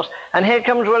death almost. And here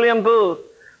comes William Booth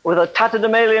with a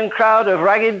tatterdemalion crowd of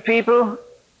ragged people,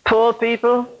 poor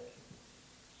people,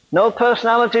 no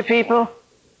personality people,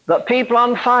 but people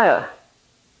on fire.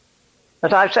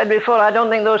 As I've said before, I don't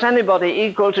think there was anybody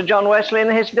equal to John Wesley in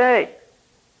his day.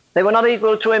 They were not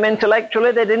equal to him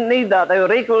intellectually. They didn't need that. They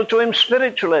were equal to him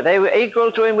spiritually. They were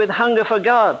equal to him with hunger for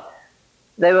God.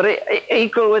 They were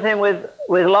equal with him with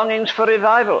longings for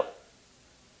revival.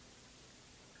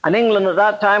 And England at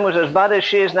that time was as bad as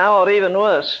she is now, or even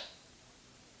worse.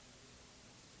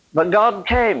 But God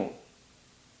came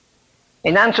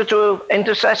in answer to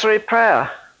intercessory prayer.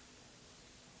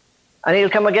 And he'll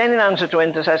come again in answer to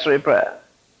intercessory prayer.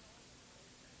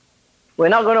 We're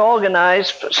not going to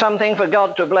organize something for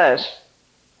God to bless.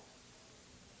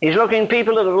 He's looking at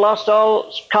people that have lost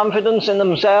all confidence in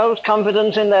themselves,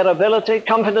 confidence in their ability,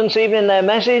 confidence even in their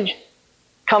message,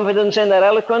 confidence in their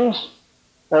eloquence.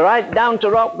 They're right down to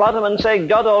rock bottom and say,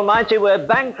 God Almighty, we're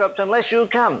bankrupt unless you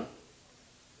come.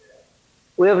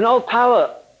 We have no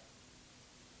power.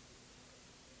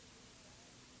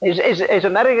 Is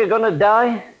America going to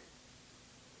die?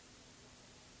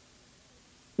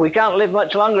 We can't live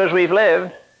much longer as we've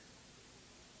lived.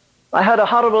 I heard a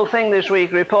horrible thing this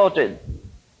week reported.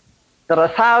 There are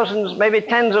thousands, maybe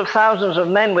tens of thousands of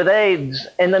men with AIDS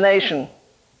in the nation.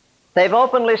 They've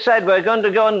openly said, we're going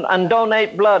to go and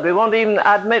donate blood. We won't even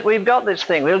admit we've got this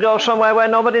thing. We'll go somewhere where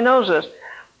nobody knows us.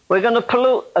 We're going to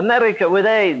pollute America with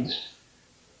AIDS.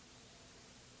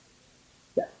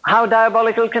 How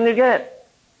diabolical can you get?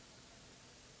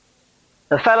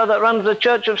 The fellow that runs the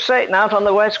Church of Satan out on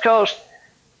the West Coast,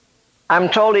 I'm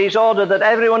told he's ordered that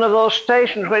every one of those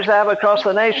stations which they have across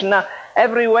the nation, now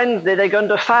every Wednesday they're going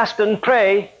to fast and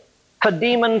pray for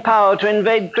demon power to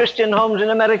invade Christian homes in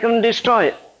America and destroy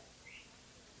it.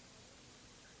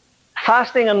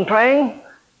 Fasting and praying.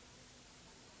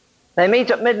 They meet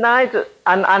at midnight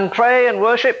and pray and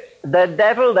worship their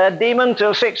devil, their demon,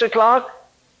 till 6 o'clock.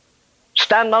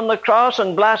 Stand on the cross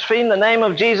and blaspheme the name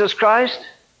of Jesus Christ.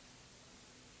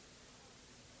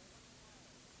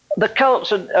 The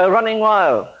cults are running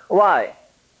wild. Why?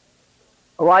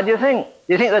 Why do you think?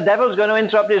 Do you think the devil's going to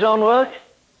interrupt his own work?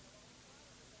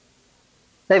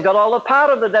 They've got all the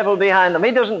power of the devil behind them.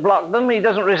 He doesn't block them. He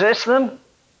doesn't resist them.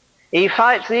 He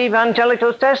fights the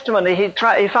evangelical testimony. He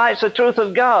fights the truth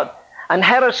of God. And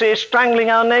heresy is strangling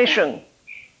our nation.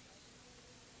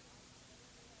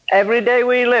 Every day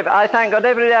we live, I thank God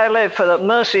every day I live for that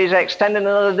mercy is extended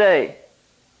another day.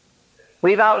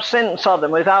 We've outsinned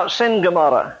Sodom, we've outsinned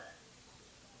Gomorrah.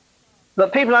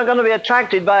 But people are going to be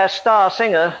attracted by a star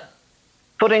singer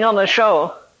putting on a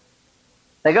show.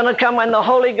 They're going to come when the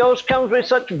Holy Ghost comes with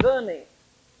such burning.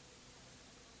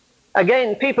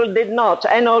 Again, people did not,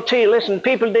 N-O-T, listen,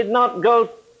 people did not go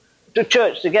to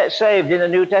church to get saved in the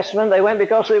New Testament. They went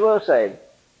because they were saved.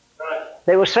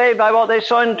 They were saved by what they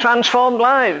saw in transformed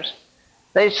lives.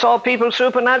 They saw people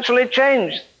supernaturally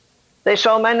changed. They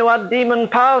saw men who had demon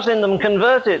powers in them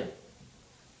converted.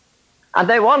 And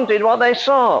they wanted what they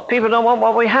saw. People don't want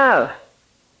what we have.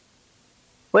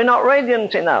 We're not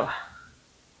radiant enough.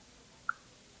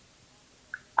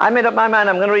 I made up my mind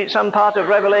I'm going to read some part of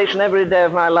Revelation every day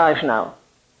of my life now.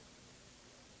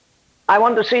 I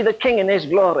want to see the King in his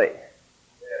glory.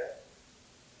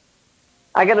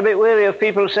 I get a bit weary of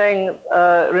people saying,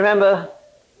 remember,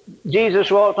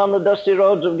 Jesus walked on the dusty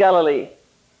roads of Galilee.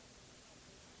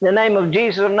 The name of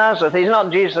Jesus of Nazareth. He's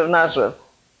not Jesus of Nazareth.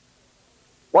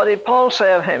 What did Paul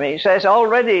say of him? He says,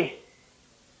 already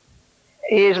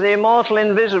he is the immortal,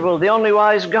 invisible, the only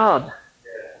wise God.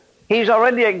 He's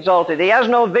already exalted. He has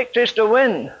no victories to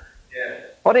win.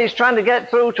 What he's trying to get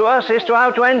through to us is to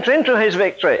how to enter into his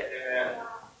victory.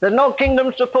 There's no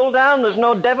kingdoms to pull down. There's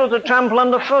no devil to trample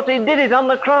underfoot. He did it on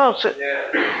the cross.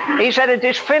 He said it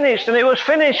is finished, and it was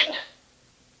finished.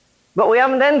 But we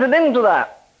haven't entered into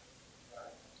that.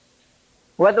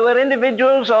 Whether we're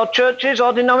individuals or churches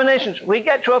or denominations, we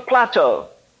get to a plateau.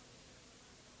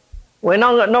 We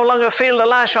no longer feel the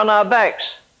lash on our backs.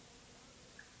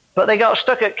 But they got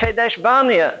stuck at Kadesh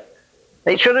Barnea.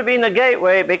 It should have been a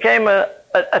gateway. It became a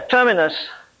terminus.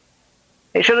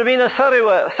 It should have been a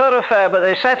thoroughfare, but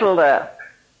they settled there.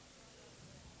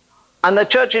 And the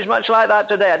church is much like that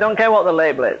today. I don't care what the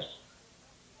label is.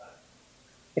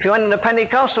 If you went in a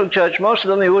Pentecostal church, most of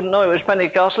them you wouldn't know it was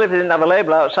Pentecostal if they didn't have a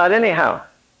label outside anyhow.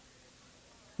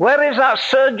 Where is that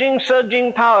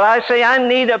surging power? I say I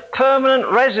need a permanent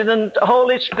resident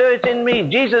Holy Spirit in me.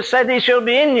 Jesus said he shall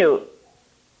be in you.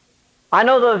 I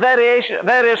know the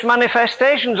various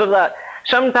manifestations of that.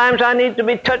 Sometimes I need to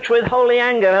be touched with holy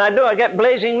anger, and I do. I get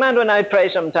blazing mad when I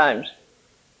pray sometimes.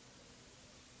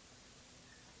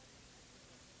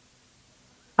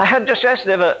 I heard just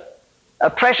yesterday of a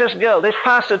precious girl. This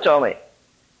pastor told me.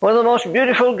 One of the most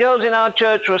beautiful girls in our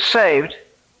church was saved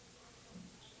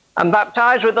and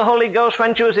baptized with the Holy Ghost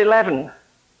when she was 11.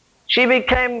 She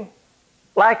became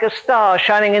like a star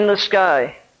shining in the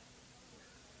sky.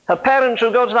 Her parents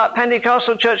who go to that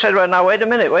Pentecostal church said, well, now wait a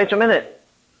minute.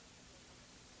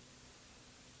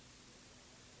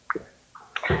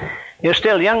 You're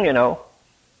still young, you know.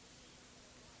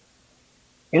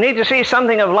 You need to see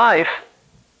something of life.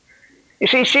 You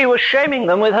see, she was shaming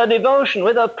them with her devotion,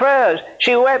 with her prayers.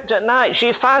 She wept at night.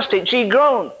 She fasted. She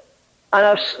groaned.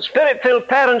 And her spirit-filled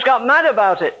parents got mad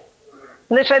about it.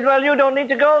 And they said, well, you don't need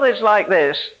to go like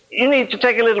this. You need to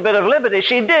take a little bit of liberty.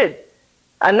 She did.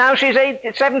 And now she's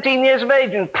 17 years of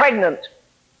age and pregnant.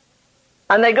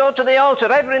 And they go to the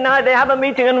altar. Every night they have a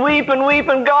meeting and weep,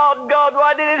 and God,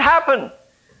 why did it happen?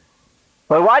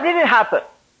 Well, why did it happen?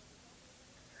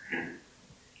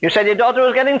 You said your daughter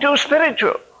was getting too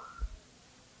spiritual.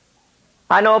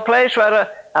 I know a place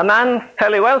where a man,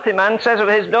 fairly wealthy man, says of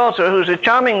his daughter, who's a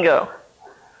charming girl,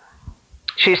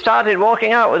 she started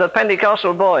walking out with a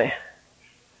Pentecostal boy.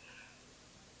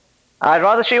 I'd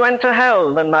rather she went to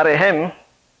hell than marry him.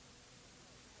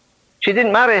 She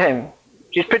didn't marry him.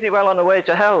 She's pretty well on her way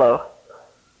to hell, though.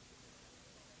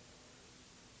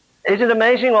 Is it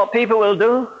amazing what people will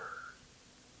do?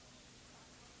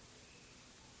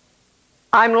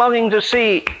 I'm longing to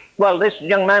see, well, this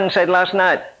young man said last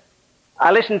night,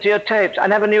 I listened to your tapes. I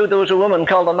never knew there was a woman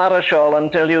called the Marashall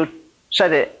until you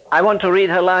said it. I want to read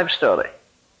her life story.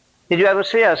 Did you ever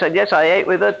see her? I said, yes, I ate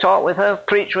with her, talked with her,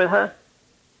 preached with her.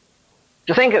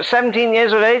 To think at 17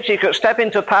 years of age she could step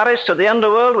into Paris to the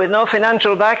underworld with no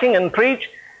financial backing and preach,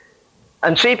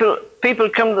 and see people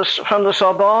come from the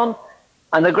Sorbonne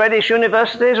and the greatest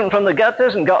universities and from the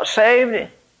gutters and got saved.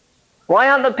 Why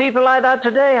aren't there people like that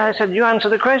today? I said, you answer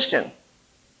the question.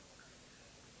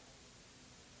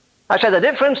 I said, the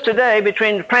difference today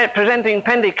between presenting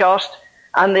Pentecost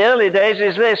and the early days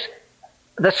is this.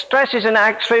 The stress is in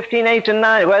Acts 15, 8 and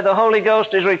 9, where the Holy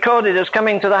Ghost is recorded as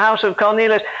coming to the house of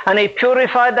Cornelius, and he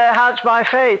purified their hearts by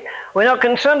faith. We're not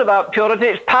concerned about purity,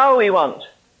 it's power we want.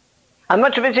 And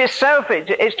much of it is selfish.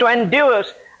 It's to endure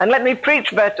us and let me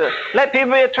preach better. Let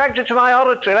people be attracted to my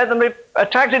oratory. Let them be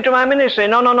attracted to my ministry.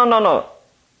 No.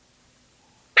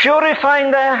 Purifying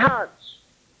their hearts.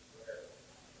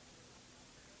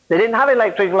 They didn't have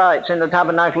electric lights in the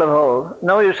tabernacle of old.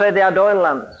 No, you say they had oil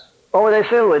lamps. What were they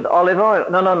filled with? Olive oil?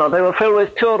 No. They were filled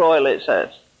with pure oil, it says.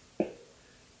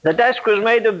 The desk was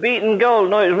made of beaten gold.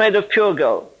 No, it was made of pure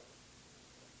gold.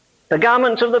 The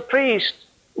garments of the priest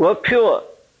were pure.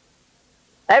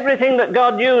 Everything that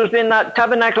God used in that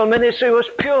tabernacle ministry was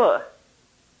pure.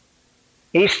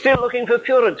 He's still looking for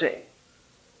purity.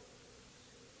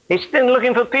 He's still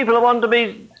looking for people who want to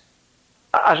be,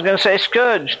 I was going to say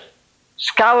scourged,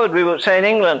 scoured, we would say in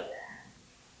England,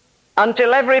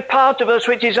 until every part of us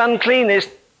which is unclean is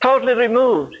totally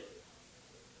removed.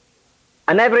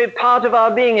 And every part of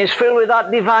our being is filled with that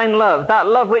divine love, that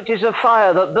love which is a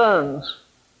fire that burns.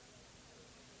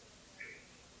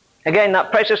 Again, that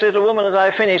precious little woman, as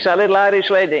I finish, that little Irish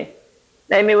lady,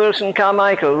 Amy Wilson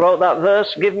Carmichael, wrote that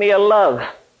verse, "Give me a love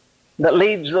that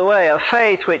leads the way, a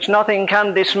faith which nothing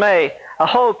can dismay, a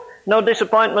hope no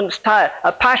disappointments tire,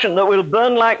 a passion that will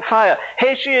burn like fire."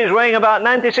 Here she is, weighing about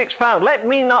 96 pounds. "Let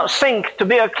me not sink to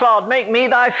be a clod. Make me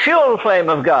thy fuel flame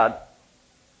of God."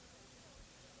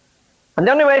 And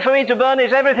the only way for me to burn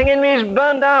is everything in me is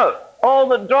burned out. All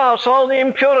the dross, all the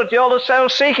impurity, all the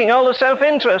self-seeking, all the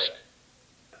self-interest.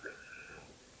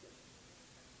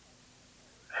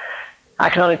 I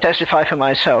can only testify for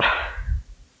myself.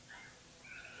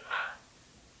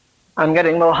 I'm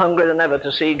getting more hungry than ever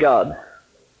to see God.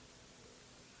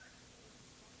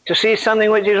 To see something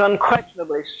which is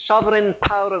unquestionably sovereign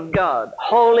power of God,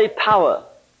 holy power,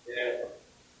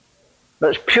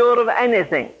 that's pure of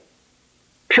anything,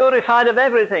 purified of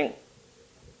everything.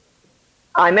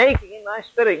 I'm aching in my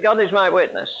spirit. God is my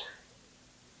witness.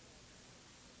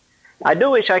 I do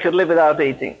wish I could live without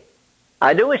eating.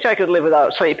 I do wish I could live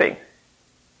without sleeping.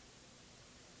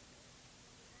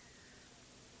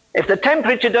 If the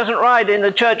temperature doesn't rise in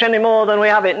the church any more than we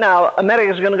have it now,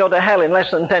 America's going to go to hell in less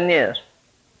than 10 years.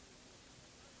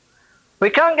 We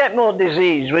can't get more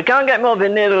disease. We can't get more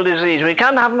venereal disease. We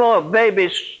can't have more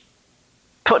babies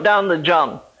put down the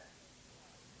John.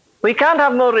 We can't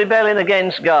have more rebellion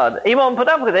against God. He won't put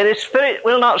up with it. His spirit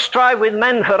will not strive with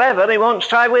men forever. He won't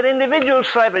strive with individuals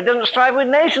forever. He doesn't strive with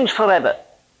nations forever.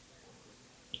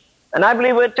 And I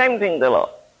believe we're tempting the Lord.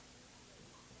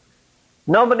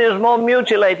 Nobody has more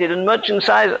mutilated and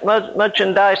merchandised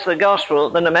the gospel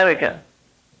than America.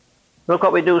 Look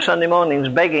what we do Sunday mornings,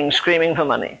 begging, screaming for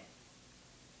money.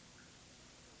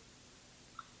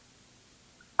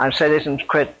 I've said this and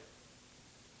quit.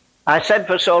 I said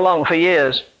for so long, for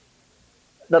years,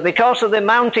 that because of the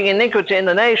mounting iniquity in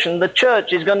the nation, the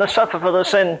church is going to suffer for the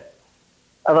sin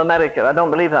of America. I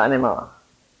don't believe that anymore.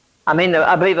 I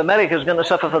believe America is going to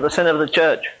suffer for the sin of the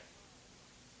church.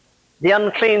 The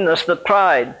uncleanness, the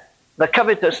pride, the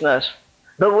covetousness,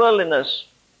 the worldliness.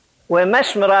 We're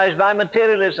mesmerized by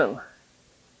materialism.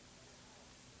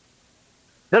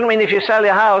 Doesn't mean if you sell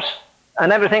your house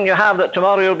and everything you have that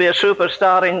tomorrow you'll be a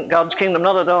superstar in God's kingdom.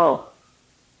 Not at all.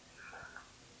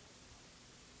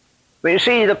 But you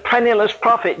see, the penniless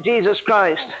prophet, Jesus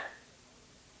Christ,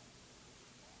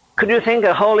 could you think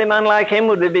a holy man like him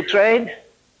would be betrayed?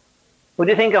 Would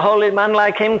you think a holy man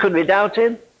like him could be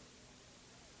doubted?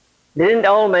 They didn't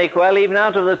all make well, even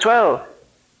out of the 12.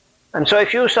 And so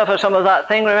if you suffer some of that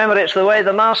thing, remember it's the way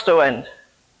the Master went.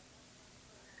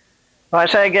 Well, I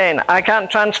say again, I can't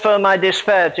transfer my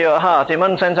despair to your heart. In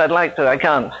one sense I'd like to, I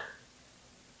can't.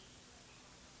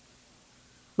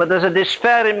 But there's a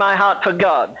despair in my heart for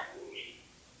God.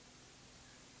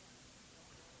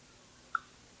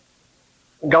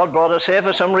 God brought us here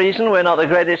for some reason. We're not the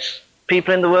greatest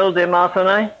people in the world, dear Martha and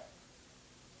I.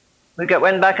 We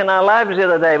went back in our lives the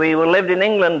other day. We lived in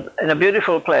England in a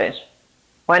beautiful place.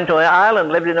 Went to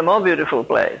Ireland, lived in a more beautiful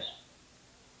place.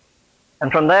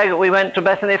 And from there we went to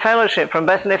Bethany Fellowship. From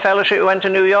Bethany Fellowship we went to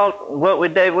New York, worked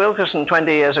with Dave Wilkerson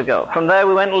 20 years ago. From there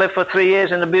we went and lived for 3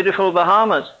 years in the beautiful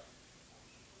Bahamas.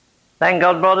 Then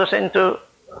God brought us into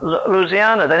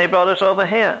Louisiana. Then he brought us over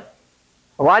here.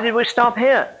 Why did we stop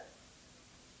here?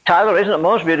 Tyler isn't the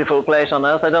most beautiful place on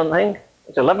earth, I don't think.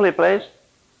 It's a lovely place.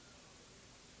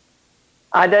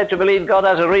 I dare to believe God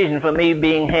has a reason for me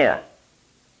being here.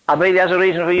 I believe he has a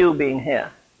reason for you being here.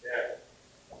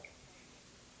 Yeah.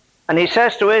 And he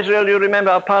says to Israel, you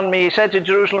remember upon me, he said to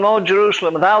Jerusalem, O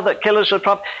Jerusalem, thou that killest the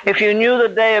prophet, if you knew the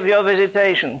day of your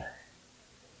visitation.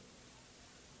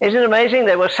 Isn't it amazing?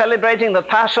 They were celebrating the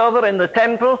Passover in the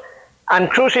temple and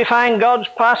crucifying God's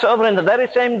Passover in the very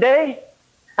same day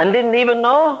and didn't even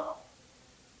know.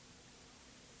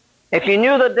 If you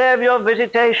knew the day of your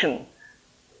visitation,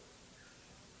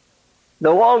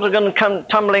 the walls are going to come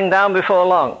tumbling down before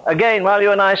long. Again, while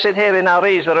you and I sit here in our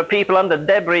ease, there are people under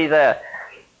debris there,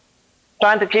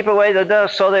 trying to keep away the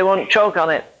dust so they won't choke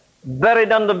on it.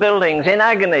 buried under buildings, in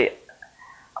agony.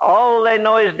 All they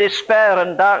know is despair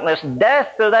and darkness. Death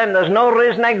to them. There's no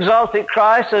risen, exalted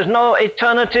Christ. There's no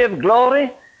eternity of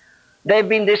glory. They've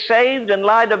been deceived and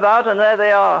lied about, and there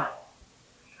they are.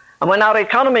 And when our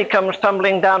economy comes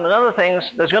tumbling down and other things,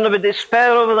 there's going to be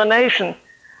despair over the nation.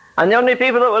 And the only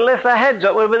people that will lift their heads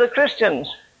up will be the Christians.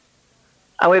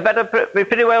 And we better be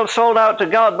pretty well sold out to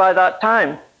God by that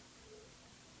time.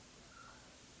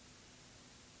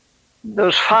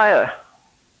 There's fire.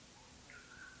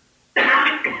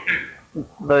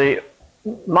 The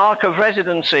mark of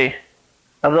residency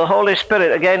of the Holy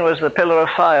Spirit, again, was the pillar of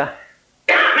fire.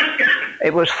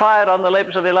 It was fire on the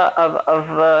lips of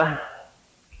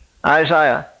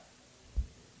Isaiah.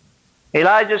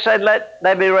 Elijah said, let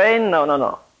there be rain.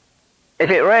 No. If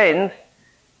it rained,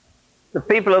 the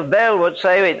people of Baal would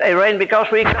say it rained because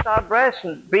we cut our breasts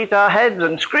and beat our heads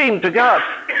and screamed to God.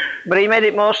 But he made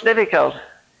it most difficult.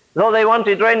 Though they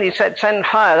wanted rain, he said, send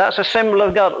fire. That's a symbol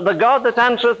of God. The God that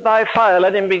answereth by fire,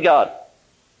 let him be God.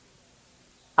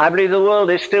 I believe the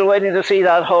world is still waiting to see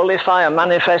that holy fire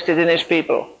manifested in his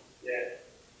people.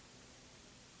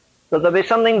 That there'll be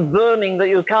something burning that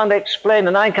you can't explain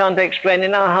and I can't explain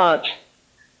in our hearts.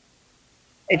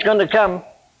 It's going to come.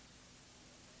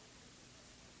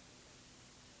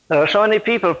 There are so many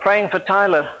people praying for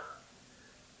Tyler.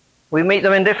 We meet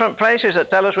them in different places that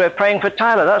tell us we're praying for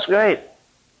Tyler. That's great.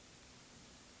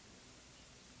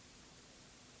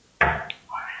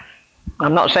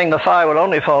 I'm not saying the fire will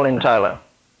only fall in Tyler.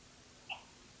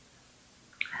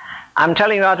 I'm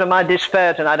telling you out of my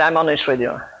despair tonight, I'm honest with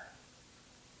you.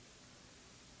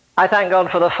 I thank God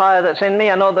for the fire that's in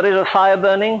me. I know there is a fire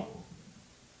burning,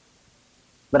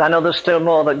 but I know there's still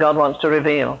more that God wants to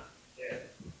reveal.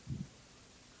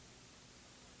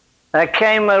 There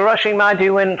came a rushing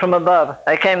mighty wind from above.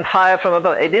 There came fire from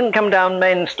above. It didn't come down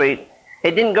Main Street.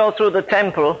 It didn't go through the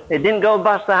temple. It didn't go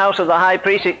past the house of the high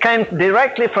priest. It came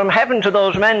directly from heaven to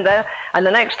those men there, and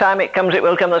the next time it comes, it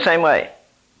will come the same way.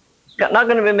 It's not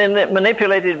going to be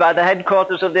manipulated by the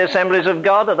headquarters of the Assemblies of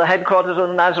God or the headquarters of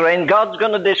the Nazarene. God's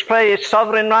going to display his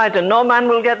sovereign right, and no man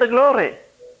will get the glory.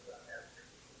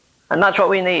 And that's what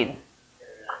we need.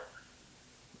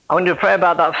 I want you to pray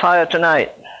about that fire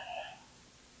tonight.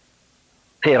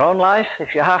 For your own life,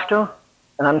 if you have to,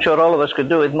 and I'm sure all of us could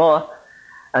do with more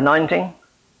anointing,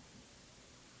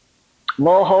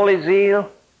 more holy zeal,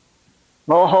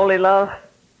 more holy love,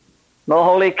 more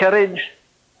holy courage,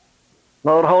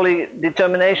 more holy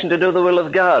determination to do the will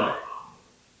of God.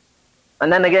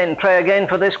 And then again, pray again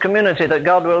for this community that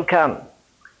God will come.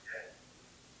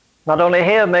 Not only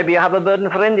here, maybe you have a burden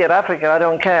for India, Africa, I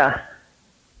don't care.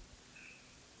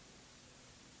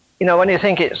 You know, when you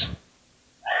think it's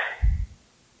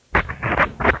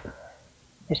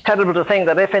terrible to think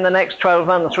that if in the next 12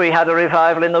 months we had a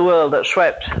revival in the world that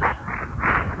swept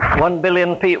 1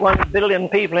 billion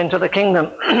people into the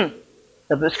kingdom,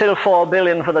 that there's still 4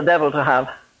 billion for the devil to have,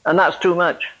 and that's too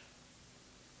much.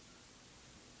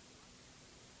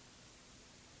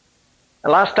 The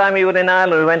last time we were in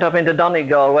Ireland, we went up into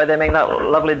Donegal, where they make that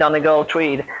lovely Donegal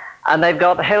tweed, and they've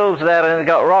got hills there, and they've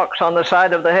got rocks on the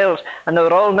side of the hills, and there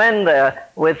were old men there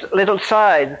with little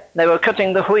scythes. They were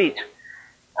cutting the wheat.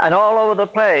 And all over the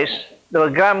place, there were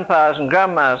grandpas and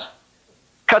grandmas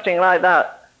cutting like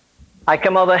that. I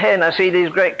come over here and I see these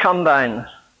great combines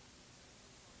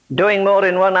doing more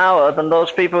in 1 hour than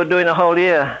those people were doing a whole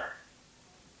year.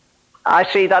 I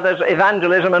see that as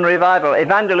evangelism and revival.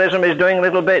 Evangelism is doing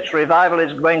little bits. Revival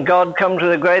is when God comes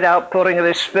with a great outpouring of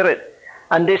his Spirit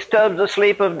and disturbs the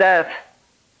sleep of death.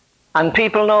 And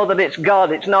people know that it's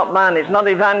God, it's not man, it's not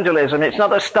evangelism, it's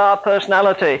not a star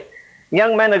personality.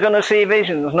 Young men are going to see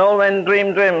visions, and old men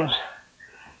dream dreams.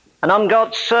 And I'm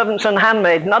God's servants and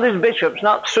handmaids, not his bishops,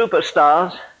 not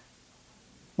superstars,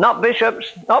 not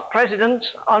bishops, not presidents,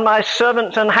 on my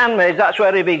servants and handmaids. That's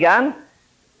where he began.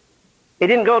 He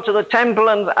didn't go to the temple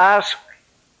and ask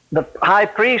the high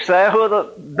priest there, who are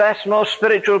the best, most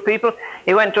spiritual people.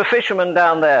 He went to a fisherman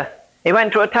down there. He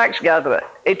went to a tax gatherer.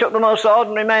 He took the most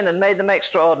ordinary men and made them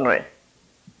extraordinary.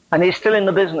 And he's still in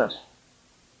the business.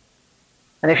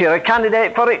 And if you're a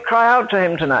candidate for it, cry out to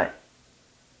him tonight.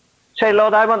 Say,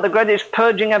 Lord, I want the greatest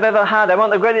purging I've ever had. I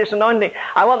want the greatest anointing.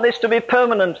 I want this to be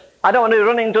permanent. I don't want to be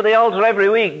running to the altar every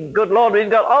week. Good Lord, we've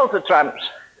got altar tramps.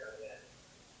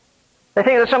 They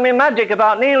think there's something magic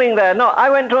about kneeling there. No,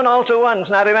 I went to an altar once,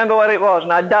 and I remember where it was,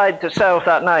 and I died to self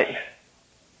that night.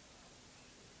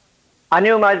 I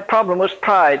knew my problem was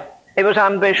pride. It was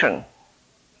ambition.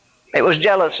 It was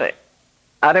jealousy.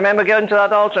 I remember going to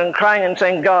that altar and crying and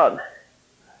saying, God.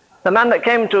 The man that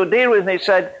came to deal with me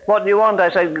said, what do you want? I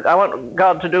said, I want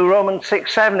God to do Romans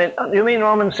 6:7. You mean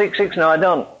Romans 6:6? No, I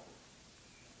don't.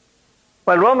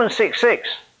 Well, Romans 6:6,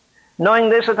 knowing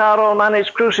this, that our old man is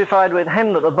crucified with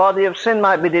him, that the body of sin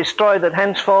might be destroyed, that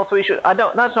henceforth we should...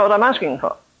 that's not what I'm asking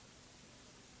for.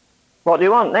 What do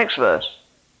you want? Next verse.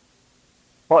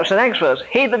 What's the next verse?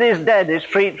 He that is dead is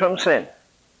freed from sin.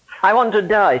 I want to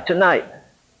die tonight.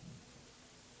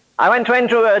 I want to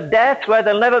enter a death where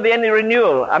there'll never be any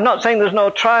renewal. I'm not saying there's no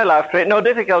trial after it, no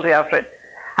difficulty after it.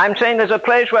 I'm saying there's a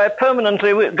place where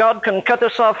permanently God can cut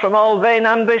us off from all vain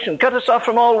ambition, cut us off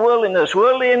from all worldliness,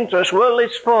 worldly interests,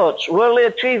 worldly sports, worldly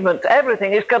achievements.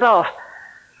 Everything is cut off.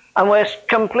 And we're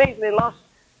completely lost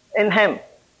in him.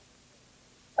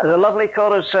 As a lovely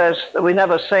chorus says that we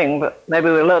never sing, but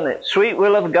maybe we'll learn it. Sweet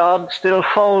will of God, still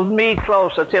fold me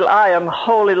closer till I am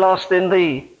wholly lost in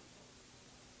thee.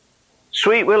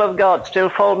 Sweet will of God, still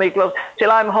fold me close till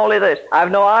I'm wholly this. I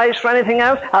have no eyes for anything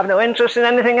else. I have no interest in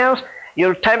anything else.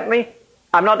 You'll tempt me.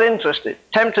 I'm not interested.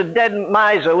 Tempt a dead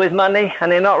miser with money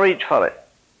and he'll not reach for it.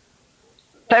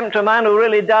 Tempt a man who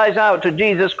really dies out to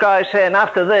Jesus Christ saying,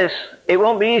 after this, it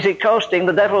won't be easy coasting.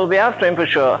 The devil will be after him for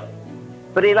sure.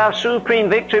 But he'll have supreme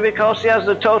victory because he has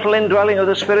the total indwelling of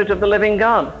the Spirit of the living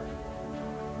God.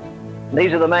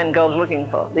 These are the men God's looking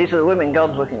for. These are the women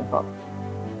God's looking for.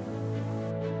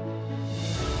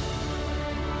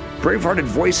 Bravehearted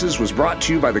Voices was brought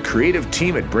to you by the creative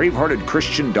team at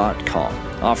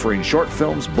braveheartedchristian.com, offering short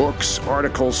films, books,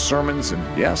 articles, sermons,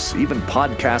 and yes, even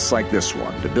podcasts like this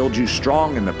one to build you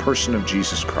strong in the person of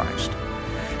Jesus Christ.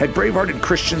 At Bravehearted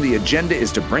Christian, the agenda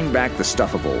is to bring back the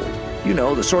stuff of old. You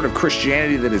know, the sort of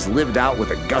Christianity that is lived out with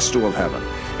a gusto of heaven,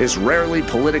 is rarely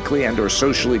politically and or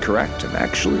socially correct, and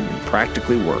actually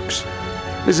practically works.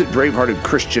 Visit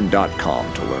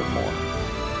braveheartedchristian.com to learn more.